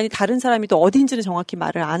명단이 다른 사람이 또 어딘지는 정확히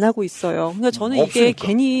말을 안 하고 있어요. 그러니까 저는 이게 없으니까.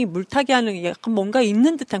 괜히 물타기 하는 약간 뭔가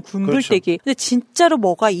있는 듯한 군불대기. 그렇죠. 근데 진짜로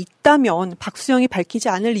뭐가 있다면 박수영이 밝히지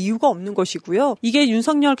않을 이유가 없는 것이고요. 이게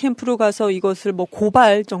윤석열 캠프로 가서 이것을 뭐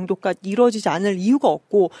고발 정도까지 이루어지지 않을 이유가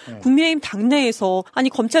없고 국민의힘 당내에서 아니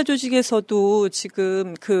검찰 조직에서도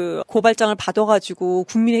지금 그 고발장을 받아가지고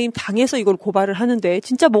국민의힘 당에서 이걸 고발을 하는데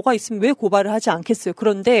진짜 뭐가 있으면 왜 고발을 하지 않겠어요.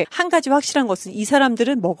 그런데 한 가지 확실한 것은 이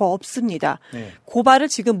사람들은 뭐가 없습니다. 네. 고발을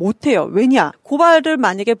지금 못해요. 왜냐? 고발을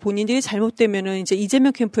만약에 본인들이 잘못되면은 이제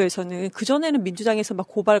이재명 캠프에서는 그전에는 민주당에서 막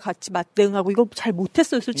고발 같이 맞대응하고 이거 잘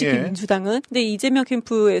못했어요. 솔직히 예. 민주당은. 근데 이재명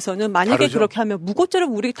캠프에서는 만약에 다르죠. 그렇게 하면 무고죄로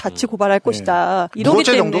우리 같이 고발할 것이다. 이러기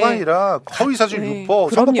무고죄 때문에 정도가 아니라 허위사실 유포,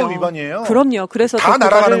 선거법 위반이에요. 그럼요. 그래서 다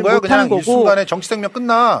날아가는 거예요. 그냥 거고. 일순간에 정치 생명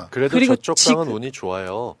끝나. 그래도 저쪽 당은 운이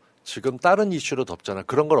좋아요. 지금 다른 이슈로 덮잖아.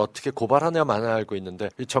 그런 걸 어떻게 고발하냐만 알고 있는데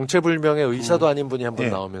이 정체불명의 의사도 아닌 분이 한 분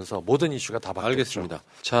나오면서 모든 이슈가 다 바뀌었죠. 알겠습니다.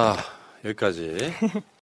 자, 여기까지.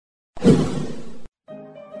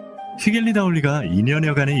 휴겔리다올리가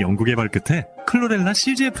 2년여간의 연구개발 끝에 클로렐라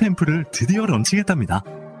CGF 앰플을 드디어 런칭했답니다.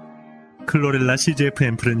 클로렐라 CGF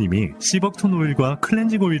앰플은 이미 시벅톤 오일과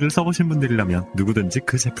클렌징 오일을 써보신 분들이라면 누구든지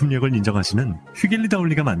그 제품력을 인정하시는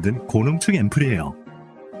휴겔리다올리가 만든 고농축 앰플이에요.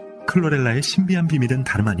 클로렐라의 신비한 비밀은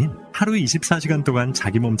다름 아닌 하루 24시간 동안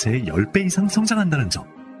자기 몸체의 10배 이상 성장한다는 점.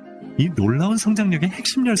 이 놀라운 성장력의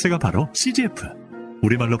핵심 열쇠가 바로 CGF.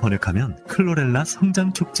 우리말로 번역하면 클로렐라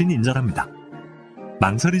성장 촉진 인자랍니다.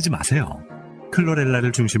 망설이지 마세요.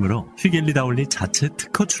 클로렐라를 중심으로 휴겔리다올리 자체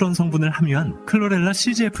특허 출원 성분을 함유한 클로렐라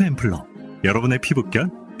CGF 앰플러. 여러분의 피부결,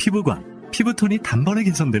 피부관, 피부톤이 단번에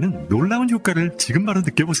개선되는 놀라운 효과를 지금 바로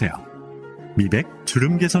느껴보세요. 미백,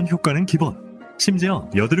 주름 개선 효과는 기본. 심지어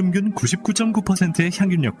여드름균 99.9%의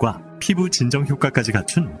향균력과 피부 진정 효과까지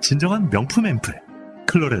갖춘 진정한 명품 앰플.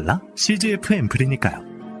 클로렐라 CGF 앰플이니까요.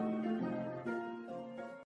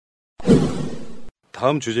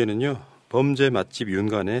 다음 주제는요. 범죄 맛집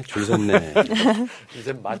윤간에 줄 섰네.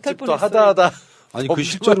 이제 맛집도 하다. 아니 그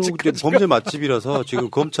실제로 범죄 맛집이라서 지금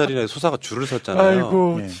검찰이나 수사가 줄을 섰잖아요.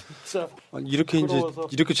 아이고 네. 진짜. 이렇게 이제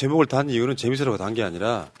이렇게 제목을 단 이유는 재미있으라고 단 게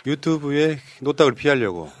아니라 유튜브에 노딱을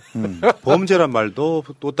피하려고 범죄란 말도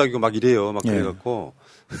노딱이고 막 이래요. 막 그래갖고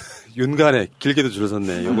윤간에 길게도 줄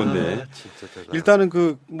섰네. 요건데 일단은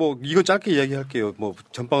그 뭐 이거 짧게 이야기할게요. 뭐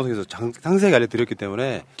전 방송에서 상세하게 알려드렸기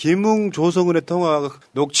때문에 김웅 조성은의 통화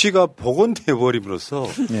녹취가 복원돼 버림으로써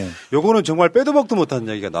요거는 정말 빼도 박도 못한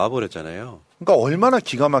이야기가 나와버렸잖아요. 그러니까 얼마나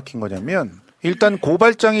기가 막힌 거냐면 일단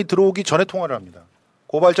고발장이 들어오기 전에 통화를 합니다.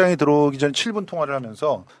 고발장이 들어오기 전 7분 통화를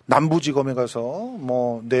하면서 남부지검에 가서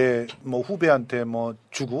내 후배한테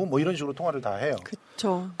주고 이런 식으로 통화를 다 해요.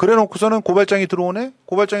 그렇죠. 그래 놓고서는 고발장이 들어오네?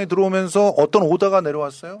 고발장이 들어오면서 어떤 오다가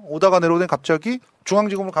내려왔어요? 오다가 내려오더니 갑자기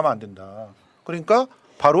중앙지검으로 가면 안 된다. 그러니까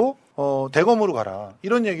바로 대검으로 가라.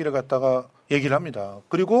 이런 얘기를 갖다가 얘기를 합니다.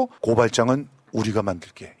 그리고 고발장은 우리가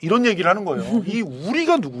만들게. 이런 얘기를 하는 거예요. 이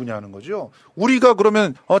우리가 누구냐는 거죠. 우리가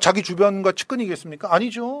그러면 자기 주변과 측근이겠습니까?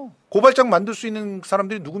 아니죠. 고발장 만들 수 있는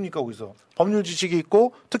사람들이 누굽니까 거기서. 법률 지식이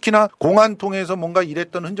있고 특히나 공안 통해서 뭔가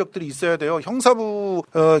일했던 흔적들이 있어야 돼요. 형사부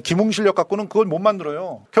기문 실력 갖고는 그걸 못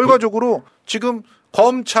만들어요. 결과적으로 지금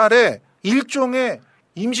검찰에 일종의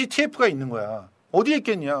임시 TF가 있는 거야. 어디에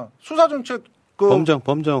있겠냐. 수사정책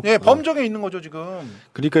범정. 예, 범정에 있는 거죠, 지금.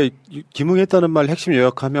 그러니까 기문했다는 말 핵심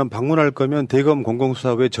요약하면 방문할 거면 대검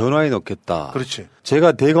공공수사부에 전화해 놓겠다. 그렇지.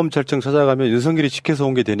 제가 대검찰청 찾아가면 윤석열이 시켜서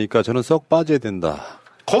온 게 되니까 저는 썩 빠져야 된다.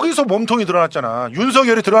 거기서 몸통이 드러났잖아.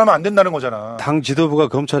 윤석열이 드러나면 안 된다는 거잖아. 당 지도부가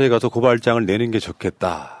검찰에 가서 고발장을 내는 게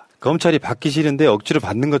좋겠다. 검찰이 받기 싫은데 억지로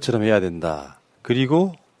받는 것처럼 해야 된다.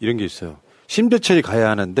 그리고 이런 게 있어요. 심재철이 가야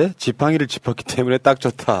하는데 지팡이를 짚었기 때문에 딱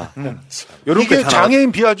좋다. 이게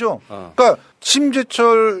장애인 비하죠. 그러니까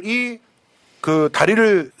심재철이 그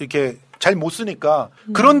다리를 이렇게 잘 못 쓰니까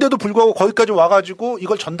그런데도 불구하고 거기까지 와가지고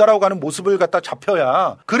이걸 전달하고 가는 모습을 갖다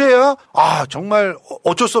잡혀야 그래야 정말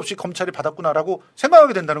어쩔 수 없이 검찰이 받았구나라고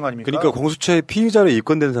생각하게 된다는 거 아닙니까? 그러니까 공수처에 피의자로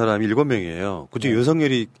입건된 사람이 7명이에요. 그중에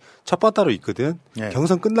윤석열이 첫 바다로 있거든.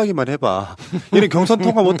 경선 끝나기만 해봐. 얘는 경선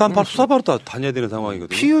통과 못하면 바로 수사바로 다녀야 되는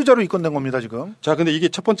상황이거든. 피의자로 입건된 겁니다 지금. 자, 근데 이게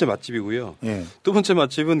첫 번째 맛집이고요. 두 번째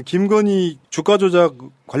맛집은 김건희 주가 조작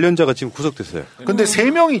관련자가 지금 구속됐어요. 근데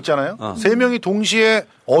 3명이 있잖아요. 3명이 동시에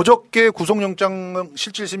어저께 구속영장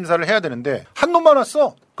실질심사를 해야 되는데 한 놈만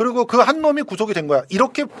왔어. 그리고 그 한 놈이 구속이 된 거야.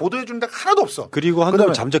 이렇게 보도해 준 데가 하나도 없어. 그리고 한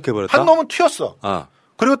놈은 잠적해버렸다. 한 놈은 튀었어.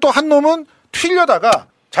 그리고 또 한 놈은 튀려다가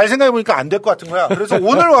잘 생각해보니까 안 될 것 같은 거야. 그래서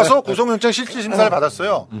오늘 와서 구속영장 실질심사를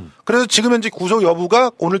받았어요. 그래서 지금 현재 구속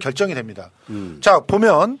여부가 오늘 결정이 됩니다. 자,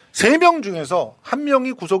 보면 3명 중에서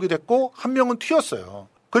 1명이 구속이 됐고 1명은 튀었어요.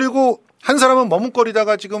 그리고 한 사람은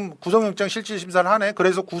머뭇거리다가 지금 구속영장 실질심사를 하네.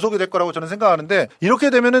 그래서 구속이 될 거라고 저는 생각하는데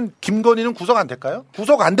이렇게 되면은 김건희는 구속 안 될까요?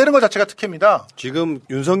 구속 안 되는 것 자체가 특혜입니다. 지금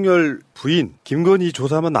윤석열 부인 김건희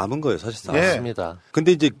조사만 남은 거예요, 사실상. 맞습니다.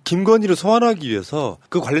 근데 이제 김건희를 소환하기 위해서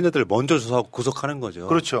그 관련자들을 먼저 조사하고 구속하는 거죠.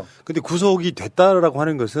 그렇죠. 근데 구속이 됐다라고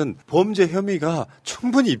하는 것은 범죄 혐의가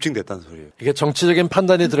충분히 입증됐다는 소리예요. 이게 정치적인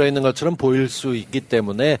판단이 들어있는 것처럼 보일 수 있기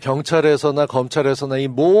때문에 경찰에서나 검찰에서나 이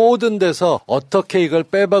모든 데서 어떻게 이걸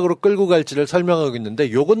빼박으로 끌고 갈지를 설명하고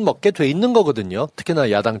있는데 욕은 먹게 돼 있는 거거든요.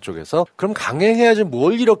 특히나 야당 쪽에서. 그럼 강행해야지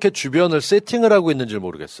뭘 이렇게 주변을 세팅을 하고 있는지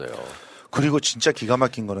모르겠어요. 그리고 진짜 기가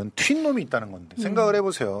막힌 거는 튄 놈이 있다는 건데 생각을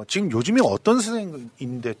해보세요. 지금 요즘에 어떤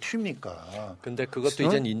선생님인데 튑니까? 근데 그것도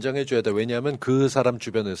이젠 인정해줘야 돼. 왜냐하면 그 사람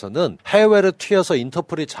주변에서는 해외로 튀어서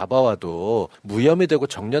인터폴이 잡아와도 무혐의 되고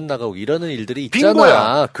정년 나가고 이러는 일들이 있잖아. 빈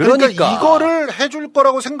거야. 그러니까 이거를 해줄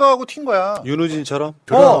거라고 생각하고 튄 거야. 윤우진처럼?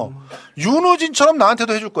 윤우진처럼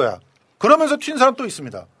나한테도 해줄 거야. 그러면서 튄 사람 또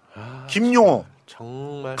있습니다. 김용호.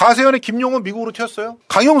 정말. 가세현의 김용호 미국으로 튀었어요.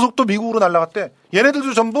 강용석도 미국으로 날아갔대.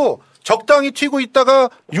 얘네들도 전부 적당히 튀고 있다가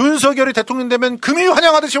윤석열이 대통령 되면 금이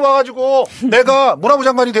환영하듯이 와가지고 내가 문화부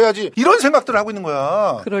장관이 돼야지 이런 생각들을 하고 있는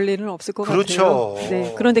거야. 그럴 일은 없을 것 그렇죠. 같아요.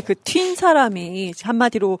 네. 그런데 그 튄 사람이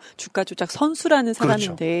한마디로 주가 조작 선수라는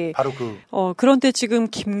사람인데, 바로 그런데 지금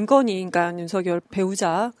김건희, 그러니까 윤석열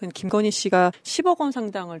배우자 김건희 씨가 10억 원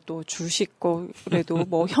상당을 또 주식 거래도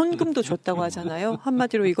뭐 현금도 줬다고 하잖아요.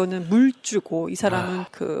 한마디로 이거는 물주고 이 사람은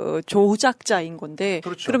그 조작자인 건데,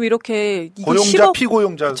 그럼 이렇게 이게 고용자 10억,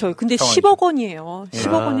 피고용자. 그렇죠. 근데 10억 원이에요.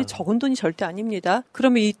 10억 원이 적은 돈이 절대 아닙니다.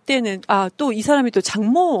 그러면 이때는 또 이 사람이 또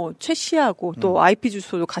장모 최 씨하고 또 IP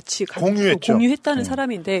주소도 같이 공유했다는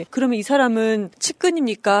사람인데, 그러면 이 사람은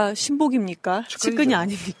측근입니까? 신복입니까? 측근이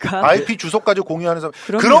아닙니까? IP 주소까지 공유하는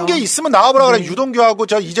사람. 그런 게 있으면 나와보라 그래. 유동규하고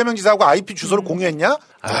저 이재명 지사하고 IP 주소를 공유했냐?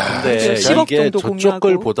 근데 이게 저쪽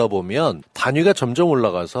걸 보다 보면 단위가 점점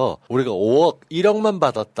올라가서 우리가 5억, 1억만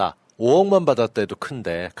받았다. 5억만 받았다 해도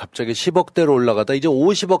큰데 갑자기 10억대로 올라가다 이제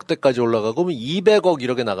 50억대까지 올라가고 200억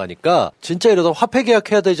이렇게 나가니까 진짜 이러다 화폐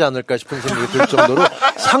계약해야 되지 않을까 싶은 생각이 들 정도로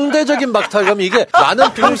상대적인 박탈감이 이게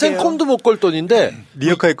나는 평생 콤도 못 걸 돈인데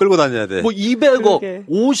리어카에 끌고 다녀야 돼. 뭐 200억,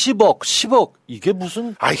 50억, 10억 이게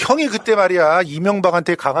무슨 형이 그때 말이야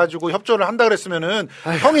이명박한테 가가지고 협조를 한다 그랬으면은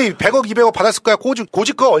형이 100억, 200억 받았을 거야.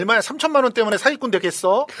 고지가 얼마야? 3천만 원 때문에 사기꾼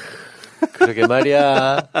되겠어? 그러게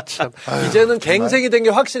말이야. 참. 이제는 갱생이 된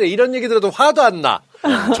게 확실해. 이런 얘기 들어도 화도 안 나.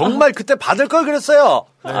 정말 그때 받을 걸 그랬어요.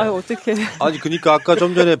 어떡해. 아니, 그러니까 아까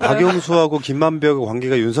좀 전에 박영수하고 김만배하고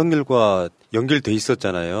관계가 윤석열과 연결돼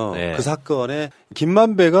있었잖아요. 네. 그 사건에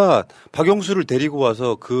김만배가 박영수를 데리고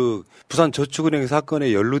와서 그 부산저축은행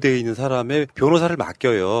사건에 연루되어 있는 사람의 변호사를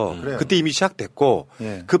맡겨요. 그때 이미 시작됐고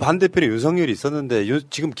그 반대편에 윤석열이 있었는데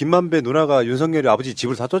지금 김만배 누나가 윤석열이 아버지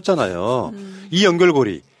집을 사줬잖아요. 이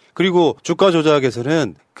연결고리. 그리고 주가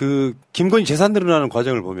조작에서는 그 김건희 재산 늘어나는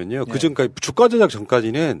과정을 보면요. 그 전까지 주가 조작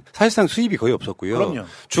전까지는 사실상 수입이 거의 없었고요. 그럼요.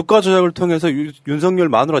 주가 조작을 통해서 윤석열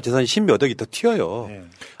마누라 재산이 10몇 억이 더 튀어요.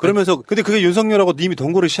 그러면서 근데 그게 윤석열하고 이미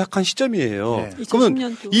동거를 시작한 시점이에요.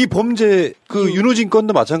 그러면 이 범죄 그 윤우진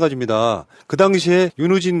건도 마찬가지입니다. 그 당시에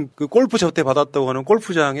윤우진 그 골프 접대 받았다고 하는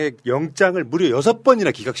골프장의 영장을 무려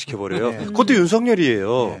 6번이나 기각시켜 버려요. 그것도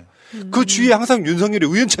윤석열이에요. 그 주위에 항상 윤석열이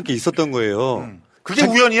우연찮게 있었던 거예요. 그게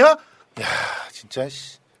우연이야? 야, 진짜.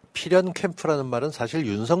 필연 캠프라는 말은 사실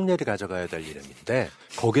윤석열이 가져가야 될 이름인데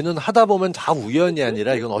거기는 하다 보면 다 우연이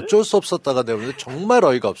아니라 이건 어쩔 수 없었다가 되는데 정말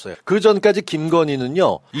어이가 없어요. 그 전까지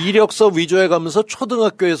김건희는요. 이력서 위조해가면서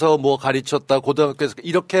초등학교에서 뭐 가르쳤다 고등학교에서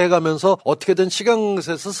이렇게 해가면서 어떻게든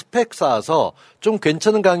시간에서 스펙 쌓아서 좀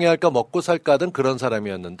괜찮은 강의할까 먹고 살까 하던 그런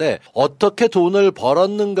사람이었는데 어떻게 돈을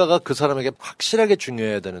벌었는가가 그 사람에게 확실하게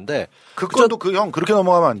중요해야 되는데 그 건도 형 그렇게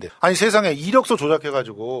넘어가면 안 돼. 아니 세상에 이력서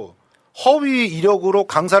조작해가지고 허위 이력으로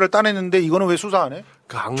강사를 따냈는데 이거는 왜 수사 안 해?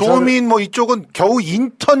 조민 뭐 이쪽은 겨우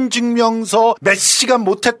인턴 증명서 몇 시간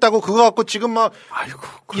못했다고 그거 갖고 지금 막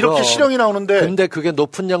이렇게 실형이 나오는데. 근데 그게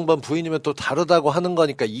높은 양반 부인이면 또 다르다고 하는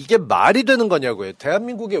거니까 이게 말이 되는 거냐고요.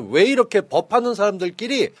 대한민국에 왜 이렇게 법하는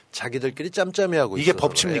사람들끼리 자기들끼리 짬짬이하고 있어요. 이게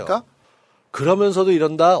법치입니까? 그러면서도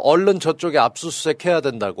이런다. 얼른 저쪽에 압수수색 해야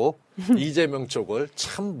된다고. 이재명 쪽을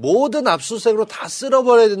참 모든 압수수색으로 다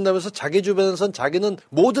쓸어버려야 된다면서 자기 주변에선 자기는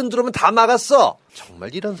뭐든 들어오면 다 막았어.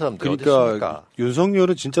 정말 이런 사람들이 어디 있습니까?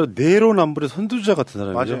 윤석열은 진짜 내로남불의 선두주자 같은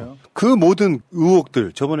사람이죠. 맞아요. 그 모든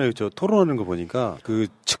의혹들 저번에 저 토론하는 거 보니까 그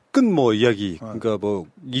측근 뭐 이야기 그러니까 뭐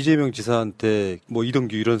이재명 지사한테 뭐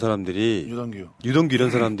이동규 이런 사람들이 유동규 이런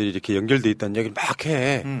사람들이 이렇게 연결돼 있다는 이야기를 막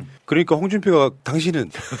해. 그러니까 홍준표가 당신은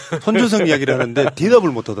선조성 이야기를 하는데 대답을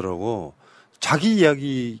못 하더라고. 자기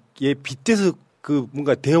이야기에 빗대서 그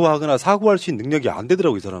뭔가 대화하거나 사고할 수 있는 능력이 안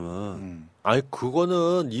되더라고 이 사람은. 아니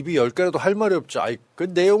그거는 입이 10개라도 할 말이 없죠. 아이 그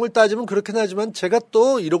내용을 따지면 그렇긴 하지만 제가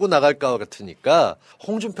또 이러고 나갈 것 같으니까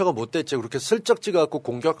홍준표가 못 됐지 그렇게 슬쩍 찍어갖고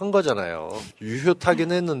공격한 거잖아요.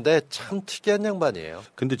 유효타긴 했는데 참 특이한 양반이에요.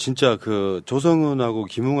 근데 진짜 그 조성은하고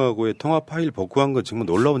김웅하고의 통화 파일 복구한 건 정말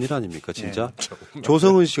놀라운 일 아닙니까 진짜? 네,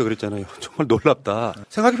 조성은 씨가 그랬잖아요. 정말 놀랍다.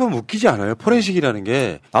 생각해보면 웃기지 않아요? 포렌식이라는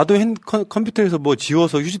게 나도 컴퓨터에서 뭐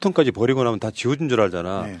지워서 휴지통까지 버리고 나면 다 지워준 줄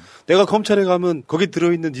알잖아. 네. 내가 검찰에 가면 거기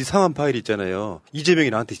들어있는 이상한 파일이 있잖아요. 이재명이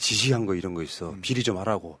나한테 지시한 거 이런 거 있어. 비리 좀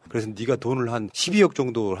하라고. 그래서 네가 돈을 한 12억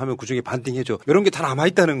정도 하면 그중에 반띵 해줘. 이런 게 다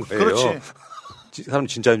남아있다는 거예요. 그렇지. 사람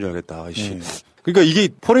진짜인 줄 알겠다. 그러니까 이게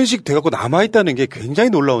포렌식 돼갖고 남아있다는 게 굉장히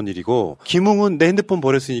놀라운 일이고 김웅은 내 핸드폰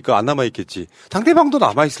버렸으니까 안 남아있겠지. 상대방도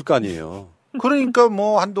남아있을 거 아니에요. 그러니까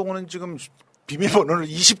뭐 한동훈은 지금 비밀번호를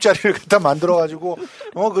 20자리를 갖다 만들어가지고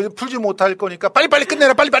그 풀지 못할 거니까 빨리빨리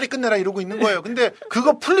끝내라 이러고 있는 거예요. 근데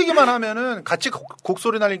그거 풀리기만 하면은 같이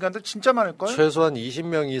곡소리 날린 인간들 진짜 많을 거예요. 최소한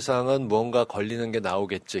 20명 이상은 뭔가 걸리는 게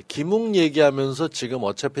나오겠지. 김웅 얘기하면서 지금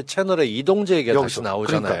어차피 채널에 이동재 얘기가 다시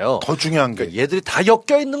나오잖아요. 그러니까 더 중요한 게 그러니까 얘들이 다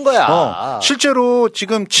엮여 있는 거야. 실제로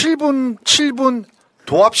지금 7분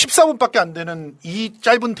도합 14분밖에 안 되는 이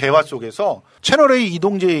짧은 대화 속에서 채널A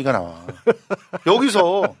이동재 얘기가 나와.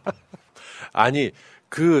 여기서 아니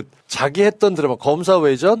그 자기 했던 드라마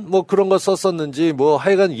검사외전 뭐 그런 거 썼었는지 뭐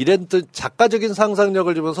하여간 이랬던 작가적인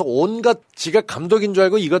상상력을 주면서 온갖 지가 감독인 줄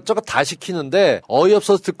알고 이것저것 다 시키는데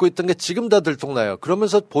어이없어서 듣고 있던 게 지금 다 들통나요.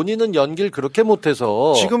 그러면서 본인은 연기를 그렇게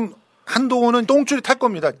못해서 지금 한동훈은 똥줄이 탈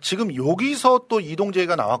겁니다. 지금 여기서 또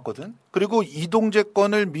이동재가 나왔거든. 그리고 이동재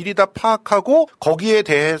건을 미리 다 파악하고 거기에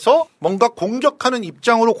대해서 뭔가 공격하는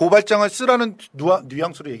입장으로 고발장을 쓰라는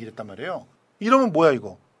뉘앙스로 얘기를 했단 말이에요. 이러면 뭐야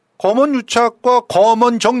이거. 검언 유착과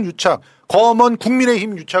검언 정유착, 검언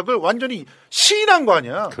국민의힘 유착을 완전히 시인한 거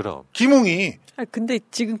아니야. 그럼. 김웅이. 근데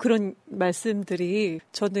지금 그런 말씀들이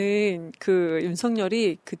저는 그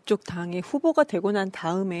윤석열이 그쪽 당의 후보가 되고 난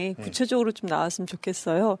다음에 구체적으로 좀 나왔으면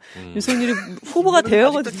좋겠어요. 윤석열이 후보가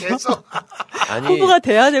되어거든요. 후보가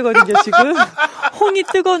돼야 되거든요, 지금. 홍이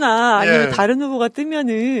뜨거나 아니면 다른 후보가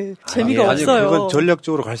뜨면은 재미가 없어요. 그건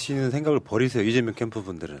전략적으로 갈 수 있는 생각을 버리세요, 이재명 캠프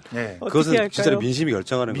분들은. 그것은 진짜로 민심이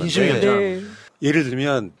결정하는 건데. 예를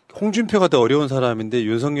들면 홍준표 같은 어려운 사람인데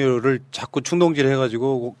윤석열을 자꾸 충동질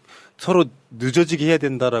해가지고 서로 늦어지게 해야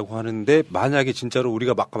된다라고 하는데 만약에 진짜로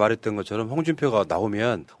우리가 아까 말했던 것처럼 홍준표가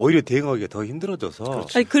나오면 오히려 대응하기가 더 힘들어져서.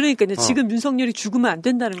 그렇죠. 아니 그러니까요. 지금 윤석열이 죽으면 안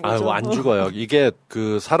된다는 거죠. 안 죽어요. 이게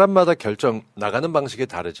그 사람마다 결정 나가는 방식이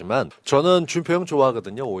다르지만 저는 준표 형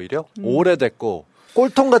좋아하거든요. 오히려 오래됐고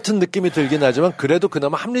꼴통 같은 느낌이 들긴 하지만 그래도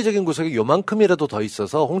그나마 합리적인 구석이 요만큼이라도 더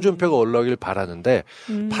있어서 홍준표가 올라오길 바라는데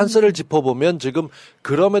판세를 짚어보면 지금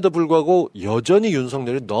그럼에도 불구하고 여전히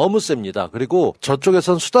윤석열이 너무 셉니다. 그리고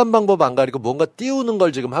저쪽에선 수단 방법 안 가리고 뭔가 띄우는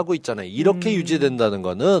걸 지금 하고 있잖아요. 이렇게 유지된다는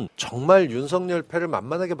거는 정말 윤석열 패를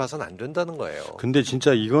만만하게 봐서는 안 된다는 거예요. 근데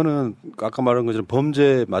진짜 이거는 아까 말한 것처럼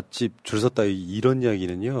범죄 맛집 줄 섰다 이런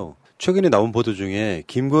이야기는요. 최근에 나온 보도 중에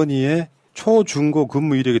김건희의 초, 중, 고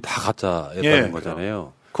근무 이력이 다 가짜였다는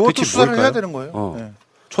거잖아요. 그것도 수사를 해야 되는 거예요. 네.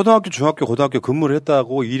 초등학교, 중학교, 고등학교 근무를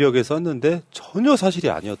했다고 이력에 썼는데 전혀 사실이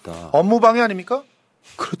아니었다. 업무방해 아닙니까?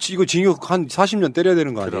 그렇지. 이거 징역 한 40년 때려야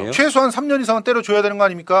되는 거 아니에요? 최소한 3년 이상은 때려줘야 되는 거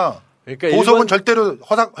아닙니까? 그러니까 보석은 절대로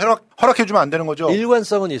허락해주면 안 되는 거죠.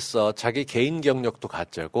 일관성은 있어. 자기 개인 경력도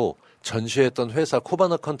가짜고 전시했던 회사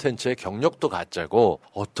코바나 컨텐츠의 경력도 가짜고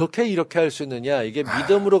어떻게 이렇게 할 수 있느냐. 이게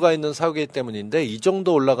믿음으로 가 있는 사고이기 때문인데 이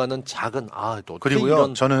정도 올라가는 작은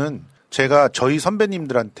그리고요. 저는 제가 저희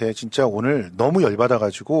선배님들한테 진짜 오늘 너무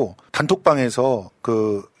열받아가지고 단톡방에서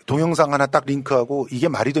그 동영상 하나 딱 링크하고 이게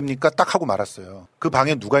말이 됩니까? 딱 하고 말았어요. 그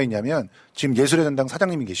방에 누가 있냐면 지금 예술의 전당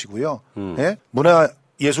사장님이 계시고요. 네?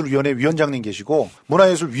 문화예술위원회 위원장님 계시고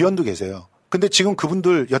문화예술위원도 계세요. 근데 지금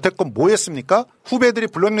그분들 여태껏 뭐 했습니까? 후배들이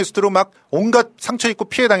블랙리스트로 막 온갖 상처 입고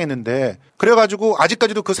피해 당했는데 그래가지고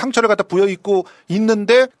아직까지도 그 상처를 갖다 부여 입고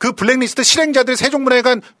있는데 그 블랙리스트 실행자들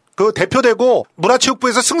세종문화회관 그 대표되고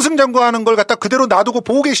문화체육부에서 승승장구하는 걸 갖다 그대로 놔두고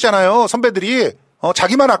보고 계시잖아요. 선배들이.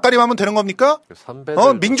 자기만 앞가림하면 되는 겁니까?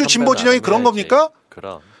 민주 진보 진영이 그런 겁니까?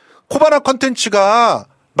 그럼. 코바나 컨텐츠가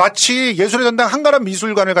마치 예술의 전당 한가람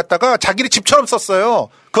미술관을 갖다가 자기네 집처럼 썼어요.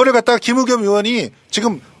 그거를 갖다가 김의겸 의원이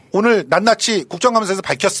지금 오늘 낱낱이 국정감사에서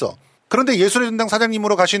밝혔어. 그런데 예술의 전당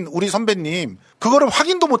사장님으로 가신 우리 선배님 그거를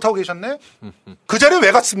확인도 못하고 계셨네? 그 자리에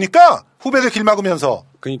왜 갔습니까? 후배들 길 막으면서.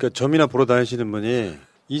 그러니까 점이나 보러 다니시는 분이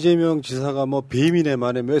이재명 지사가 뭐 배임이네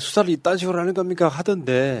만에 왜 수사를 이딴 식으로 하는 겁니까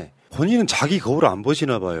하던데 본인은 자기 거울 안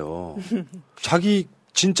보시나 봐요. 자기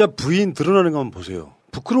진짜 부인 드러나는 거 한번 보세요.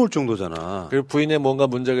 부끄러울 정도잖아. 그리고 부인의 뭔가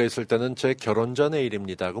문제가 있을 때는 제 결혼 전의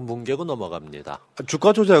일입니다. 그럼 뭉개고 넘어갑니다.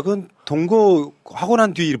 주가 조작은 동거 하고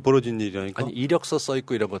난 뒤에 벌어진 일이라니까. 아니 이력서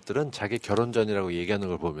써있고 이런 것들은 자기 결혼 전이라고 얘기하는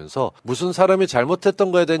걸 보면서 무슨 사람이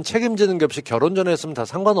잘못했던 거에 대한 책임지는 게 없이 결혼 전에 했으면 다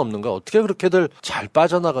상관없는 거야. 어떻게 그렇게들 잘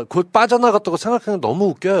그 빠져나갔다고 생각하는 게 너무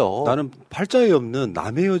웃겨요. 나는 팔자에 없는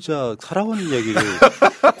남의 여자 살아오는 얘기를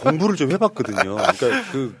공부를 좀 해봤거든요.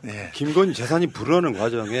 그러니까 그 김건희 재산이 불어나는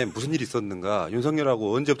과정에 무슨 일이 있었는가 윤석열하고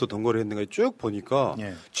언제부터 동거를 했는가 쭉 보니까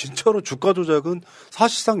진짜로 주가 조작은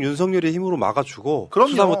사실상 윤석열의 힘으로 막아주고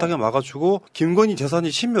수사 못하게 막아주고 김건희 재산이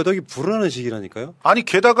 10몇억이 불어나는 시기라니까요. 아니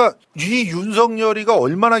게다가 이 윤석열이가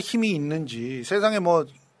얼마나 힘이 있는지 세상에 뭐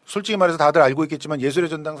솔직히 말해서 다들 알고 있겠지만 예술의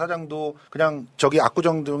전당 사장도 그냥 저기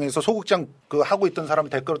압구정동에서 소극장 그 하고 있던 사람을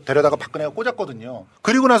데려다가 박근혜가 꽂았거든요.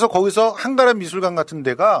 그리고 나서 거기서 한가람 미술관 같은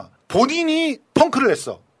데가 본인이 펑크를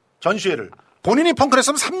했어. 전시회를. 본인이 펑크를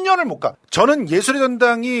했으면 3년을 못 가. 저는 예술의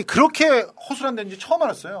전당이 그렇게 허술한 데인지 처음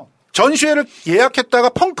알았어요. 전시회를 예약했다가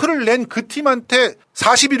펑크를 낸 그 팀한테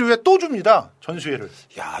 40일 후에 또 줍니다. 전시회를.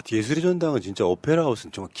 야, 예술의 전당은 진짜 오페라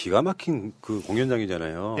하우스는 정말 기가 막힌 그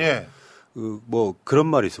공연장이잖아요. 예. 뭐 그런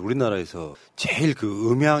말이 있어. 우리나라에서 제일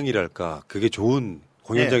그 음향이랄까 그게 좋은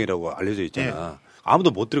공연장이라고 알려져 있잖아.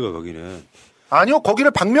 아무도 못 들어가 거기는. 아니요.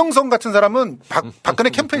 거기를 박명성 같은 사람은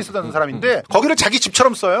박근혜 캠프에 있었던 사람인데 거기를 자기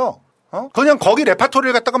집처럼 써요. 그냥 거기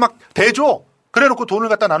레파토리를 갖다가 막 대줘. 그래놓고 돈을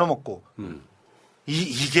갖다 나눠 먹고.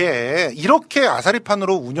 이게 이렇게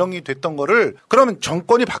아사리판으로 운영이 됐던 거를 그러면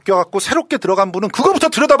정권이 바뀌어갖고 새롭게 들어간 분은 그거부터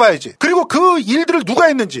들여다봐야지. 그리고 그 일들을 누가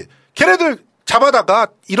했는지. 걔네들 잡아다가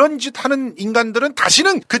이런 짓 하는 인간들은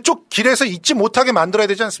다시는 그쪽 길에서 잊지 못하게 만들어야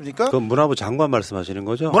되지 않습니까? 그럼 문화부 장관 말씀하시는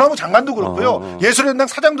거죠? 문화부 장관도 그렇고요. 예술의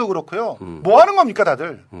사장도 그렇고요. 뭐 하는 겁니까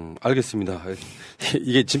다들? 알겠습니다.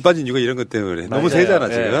 이게 짐 빠진 이유가 이런 것 때문에 너무 세잖아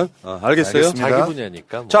지금. 알겠어요? 알겠습니다. 자기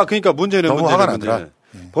분야니까. 뭐. 자, 그러니까 문제는 너무 화가 나더라.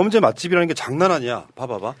 범죄 맛집이라는 게 장난 아니야.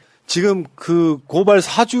 봐봐봐. 지금 그 고발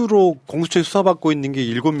사주로 공수처에 수사받고 있는 게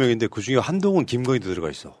 7명인데 그중에 한동훈, 김건희도 들어가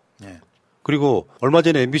있어. 그리고 얼마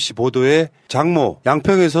전에 MBC 보도에 장모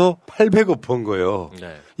양평에서 800억 번 거예요.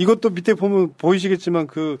 이것도 밑에 보면 보이시겠지만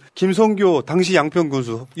그 김성교 당시 양평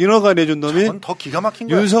군수 인허가 내준 놈이 더 기가 막힌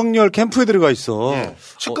거야. 윤석열 캠프에 들어가 있어.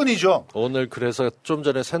 측근이죠. 오늘 그래서 좀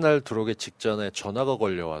전에 새날 들어오기 직전에 전화가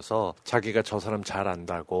걸려와서 자기가 저 사람 잘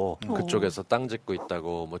안다고 그쪽에서 땅 짓고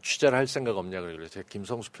있다고 뭐 취재를 할 생각 없냐고 그래서 제가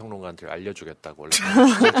김성수 평론가한테 알려주겠다고 원래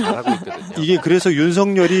취재 잘하고 있거든요. 이게 그래서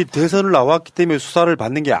윤석열이 대선을 나왔기 때문에 수사를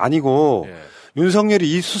받는 게 아니고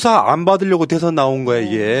윤석열이 이 수사 안 받으려고 대선 나온 거야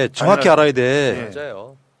이게. 정확히 알아야 돼.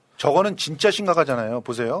 맞아요. 저거는 진짜 심각하잖아요.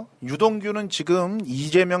 보세요. 유동규는 지금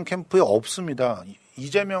이재명 캠프에 없습니다.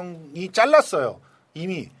 이재명이 잘랐어요.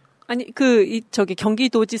 이미. 아니 저기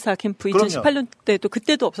경기도지사 캠프 2018년 때도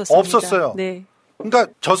그때도 없었습니다. 없었어요. 네. 그러니까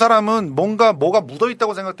저 사람은 뭐가 묻어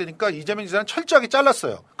있다고 생각되니까 이재명 지사는 철저하게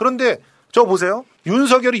잘랐어요. 그런데 저 보세요.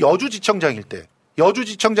 윤석열이 여주지청장일 때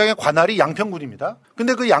여주지청장의 관할이 양평군입니다.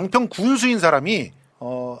 근데 그 양평 군수인 사람이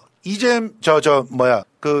윤석열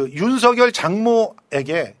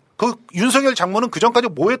장모에게 그 윤석열 장모는 그 전까지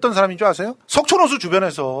뭐 했던 사람인 줄 아세요? 석촌호수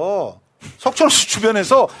주변에서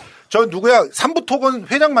저 누구야 삼부토건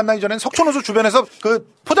회장 만나기 전엔 석촌호수 주변에서 그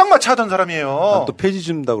포장마차 하던 사람이에요. 또 폐지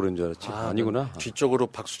준다고 그런 줄 알았지. 아니구나. 뒤쪽으로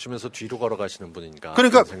박수 치면서 뒤로 걸어가시는 분이니까.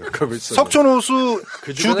 그러니까 석촌호수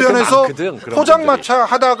주변에서 포장마차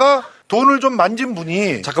하다가 돈을 좀 만진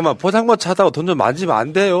분이. 잠깐만, 포장마차 하다가 돈 좀 만지면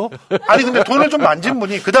안 돼요? 아니 근데 돈을 좀 만진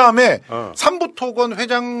분이 그 다음에 삼부토건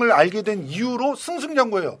회장을 알게 된 이유로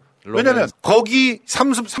승승장구예요. 왜냐면 거기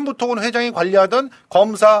삼부토건 회장이 관리하던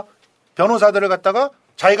검사 변호사들을 갖다가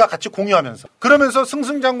자기가 같이 공유하면서 그러면서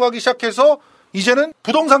승승장구하기 시작해서 이제는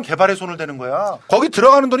부동산 개발에 손을 대는 거야. 거기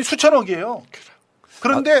들어가는 돈이 수천억이에요.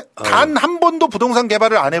 그런데 단 한 번도 부동산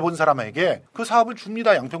개발을 안 해본 사람에게 그 사업을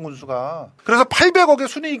줍니다. 양평군수가. 그래서 800억의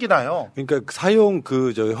순이익이 나요. 그러니까 사용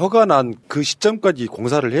허가 난 그 시점까지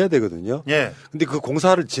공사를 해야 되거든요. 예. 근데 그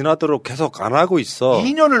공사를 지나도록 계속 안 하고 있어.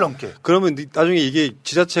 2년을 넘게. 그러면 나중에 이게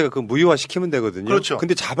지자체가 그 무효화 시키면 되거든요. 그렇죠.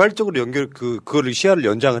 근데 자발적으로 그거를 시야를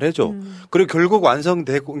연장을 해줘. 그리고 결국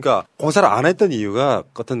완성되고, 그러니까 공사를 안 했던 이유가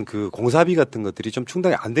어떤 그 공사비 같은 것들이 좀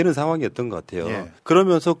충당이 안 되는 상황이었던 것 같아요. 예.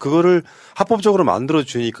 그러면서 그거를 합법적으로 만들어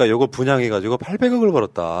주니까 요거 분양해가지고 800억을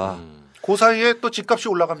벌었다. 그 사이에 또 집값이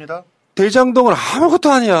올라갑니다. 대장동은 아무것도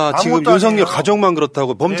아니야. 지금 아무것도 윤석열 아니에요. 가족만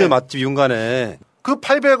그렇다고 범죄 예. 맛집 윤간에. 그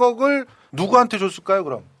 800억을 누구한테 줬을까요,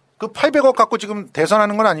 그럼? 그 800억 갖고 지금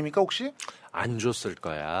대선하는 건 아닙니까, 혹시? 안 줬을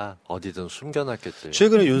거야. 어디든 숨겨놨겠지.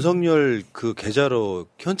 최근에 윤석열 그 계좌로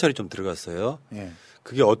현찰이 좀 들어갔어요. 예.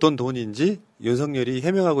 그게 어떤 돈인지 윤석열이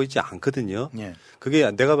해명하고 있지 않거든요. 예. 그게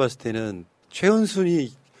내가 봤을 때는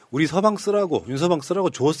최은순이 우리 서방 쓰라고 윤서방 쓰라고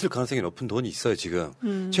줬을 가능성이 높은 돈이 있어요 지금.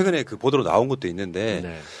 최근에 그 보도로 나온 것도 있는데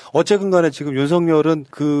네. 어쨌든 간에 지금 윤석열은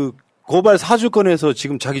그 고발 사주건에서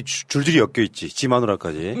지금 자기 줄줄이 엮여 있지. 지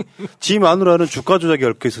마누라까지. 지 마누라는 주가 조작에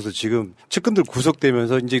얽혀 있어서 지금 측근들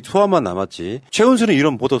구속되면서 이제 소환만 남았지. 최은수는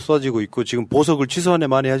이런 보도 쏟아지고 있고 지금 보석을 취소한 애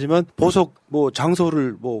많이 하지만 보석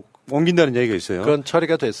장소를 옮긴다는 얘기가 있어요. 그건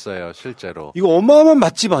처리가 됐어요, 실제로. 이거 어마어마한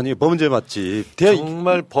맛집 아니에요? 범죄 맛집.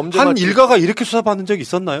 정말 범죄 한 맛집. 일가가 이렇게 수사받은 적이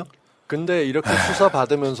있었나요? 근데 이렇게 수사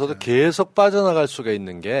받으면서도 계속 빠져나갈 수가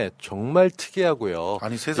있는 게 정말 특이하고요.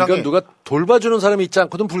 아니 세상에 이건 누가 돌봐주는 사람이 있지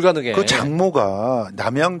않고는 불가능해. 그 장모가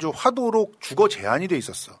남양주 화도로 주거 제한이 돼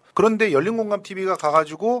있었어. 그런데 열린공감TV가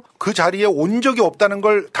가가지고 그 자리에 온 적이 없다는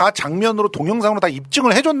걸 다 장면으로 동영상으로 다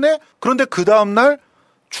입증을 해줬네? 그런데 그 다음날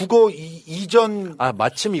주거 이전.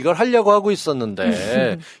 마침 이걸 하려고 하고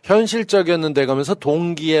있었는데 현실적이었는데 가면서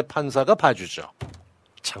동기의 판사가 봐주죠.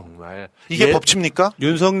 정말 이게 법치입니까?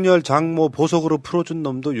 윤석열 장모 보석으로 풀어준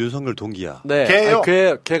놈도 윤석열 동기야. 네, 걔요.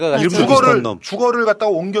 걔가 주거를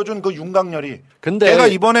갖다가 옮겨준 그 윤강렬이. 근데 걔가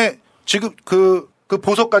이번에 지금 그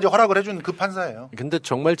보석까지 허락을 해준 그 판사예요. 근데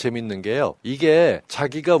정말 재밌는 게요. 이게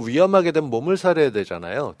자기가 위험하게 된 몸을 살해야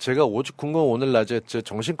되잖아요. 제가 오죽 궁금 오늘 낮에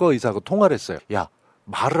정신과 의사하고 통화를 했어요. 야,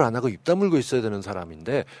 말을 안 하고 입 다물고 있어야 되는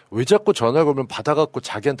사람인데 왜 자꾸 전화 걸면 받아갖고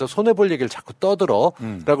자기한테 손해볼 얘기를 자꾸 떠들어?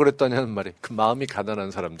 라고 그랬더니 하는 말이 그 마음이 가난한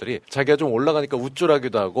사람들이 자기가 좀 올라가니까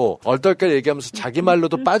우쭐하기도 하고 얼떨결 얘기하면서 자기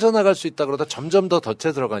말로도 빠져나갈 수 있다 그러다 점점 더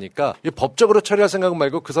덫에 들어가니까 법적으로 처리할 생각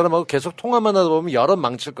말고 그 사람하고 계속 통화만 하다 보면 여론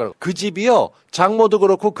망칠 거라고. 그 집이요. 장모도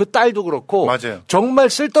그렇고 그 딸도 그렇고 맞아요. 정말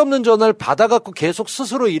쓸데없는 전화를 받아갖고 계속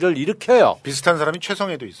스스로 일을 일으켜요. 비슷한 사람이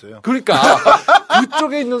최성애도 있어요. 그러니까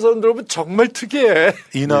그쪽에 있는 사람들 보면 정말 특이해.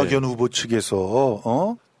 이낙연 후보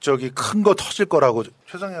측에서 큰 거 터질 거라고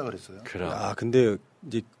최성애가 그랬어요. 근데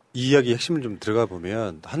이제 이 이야기 핵심을 좀 들어가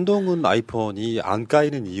보면 한동훈 아이폰이 안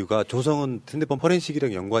까이는 이유가 조성은 핸드폰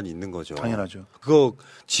포렌식이랑 연관이 있는 거죠. 당연하죠. 그거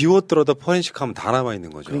지웠더라도 포렌식하면 다 남아 있는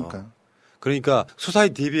거죠. 그러니까 수사에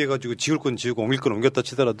대비해가지고 지울 건 지우고 옮길 건 옮겼다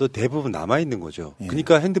치더라도 대부분 남아있는 거죠.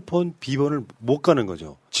 그러니까 핸드폰 비번을 못 가는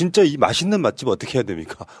거죠. 진짜 이 맛있는 맛집 어떻게 해야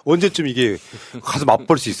됩니까? 언제쯤 이게 가서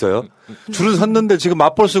맛볼 수 있어요? 줄을 섰는데 지금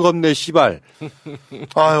맛볼 수가 없네, 씨발.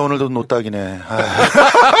 오늘도 노딱이네.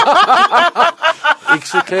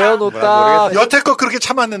 익숙해요, 노딱. 여태껏 그렇게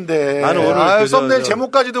참았는데. 나는 오늘 썸네일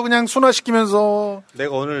제목까지도 그냥 순화시키면서.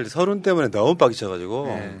 내가 오늘 서른 때문에 너무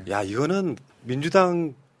빡쳐가지고. 야, 이거는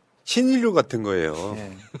민주당 신인류 같은 거예요.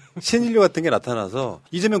 신인류 같은 게 나타나서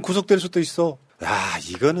이재명 구속될 수도 있어. 야,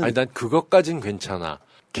 이거는. 난 그것까진 괜찮아.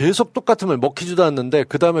 계속 똑같은 말 먹히지도 않는데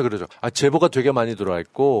그 다음에 그러죠. 제보가 되게 많이 들어와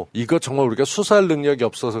있고 이거 정말 우리가 수사할 능력이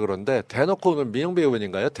없어서 그런데 대놓고 오늘 민영배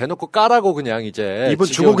의원인가요? 대놓고 까라고 그냥 이제 이분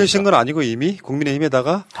주고 계신 건 아니고 이미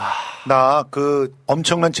국민의힘에다가 나 그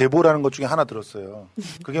엄청난 제보라는 것 중에 하나 들었어요.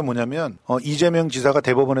 그게 뭐냐면 이재명 지사가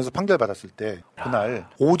대법원에서 판결 받았을 때 그날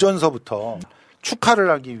오전서부터 축하를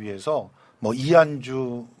하기 위해서 뭐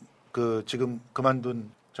이한주 그 지금 그만둔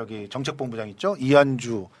저기 정책본부장 있죠?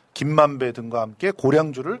 이한주 김만배 등과 함께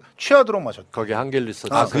고량주를 취하도록 마셨다. 거기 한길리스.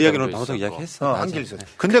 그 이야기는 방송 이야기했어. 한길리스.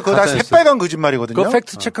 근데 그거 다 새빨간 거짓말이거든요. 그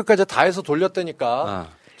팩트 체크까지 다 해서 돌렸다니까.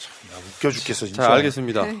 웃겨 죽겠어 진짜. 자,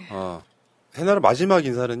 알겠습니다. 새날 마지막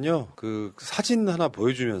인사는요. 그 사진 하나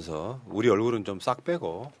보여주면서 우리 얼굴은 좀 싹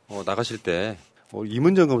빼고 나가실 때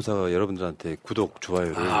이문정 검사가 여러분들한테 구독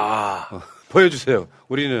좋아요를 보여주세요.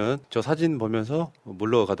 우리는 저 사진 보면서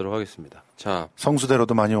물러가도록 하겠습니다. 자,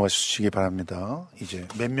 성수대로도 많이 오시기 바랍니다. 이제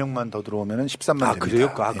몇 명만 더 들어오면 13만 됩니다.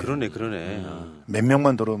 그래요? 그러네. 몇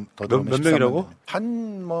명만 더 들어오면 몇 명이라고?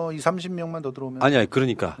 한 20-30명만 더 들어오면 아니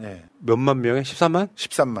그러니까 몇만 명에 13만?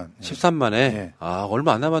 13만. 13만에 네.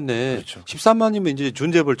 얼마 안 남았네. 그렇죠. 13만이면 이제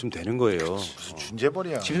준재벌 좀 되는 거예요. 무슨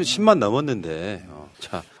준재벌이야. 10만 넘었는데.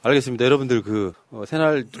 자, 알겠습니다. 여러분들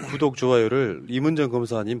새날 구독 좋아요를 이문정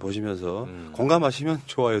검사님 보시면서 공감하시면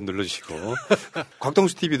좋아요 눌러주시고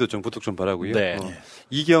곽동수 TV도 좀 구독 좀 바라고요. 네.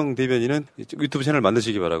 이경 대변인은 유튜브 채널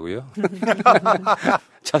만드시기 바라고요.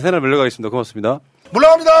 자, 새날 물러가겠습니다. 고맙습니다.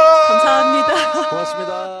 물러갑니다. 감사합니다.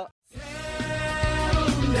 고맙습니다.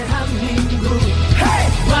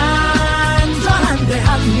 완전한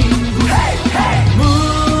대한민국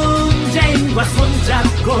문재인과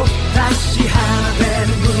손잡고 다시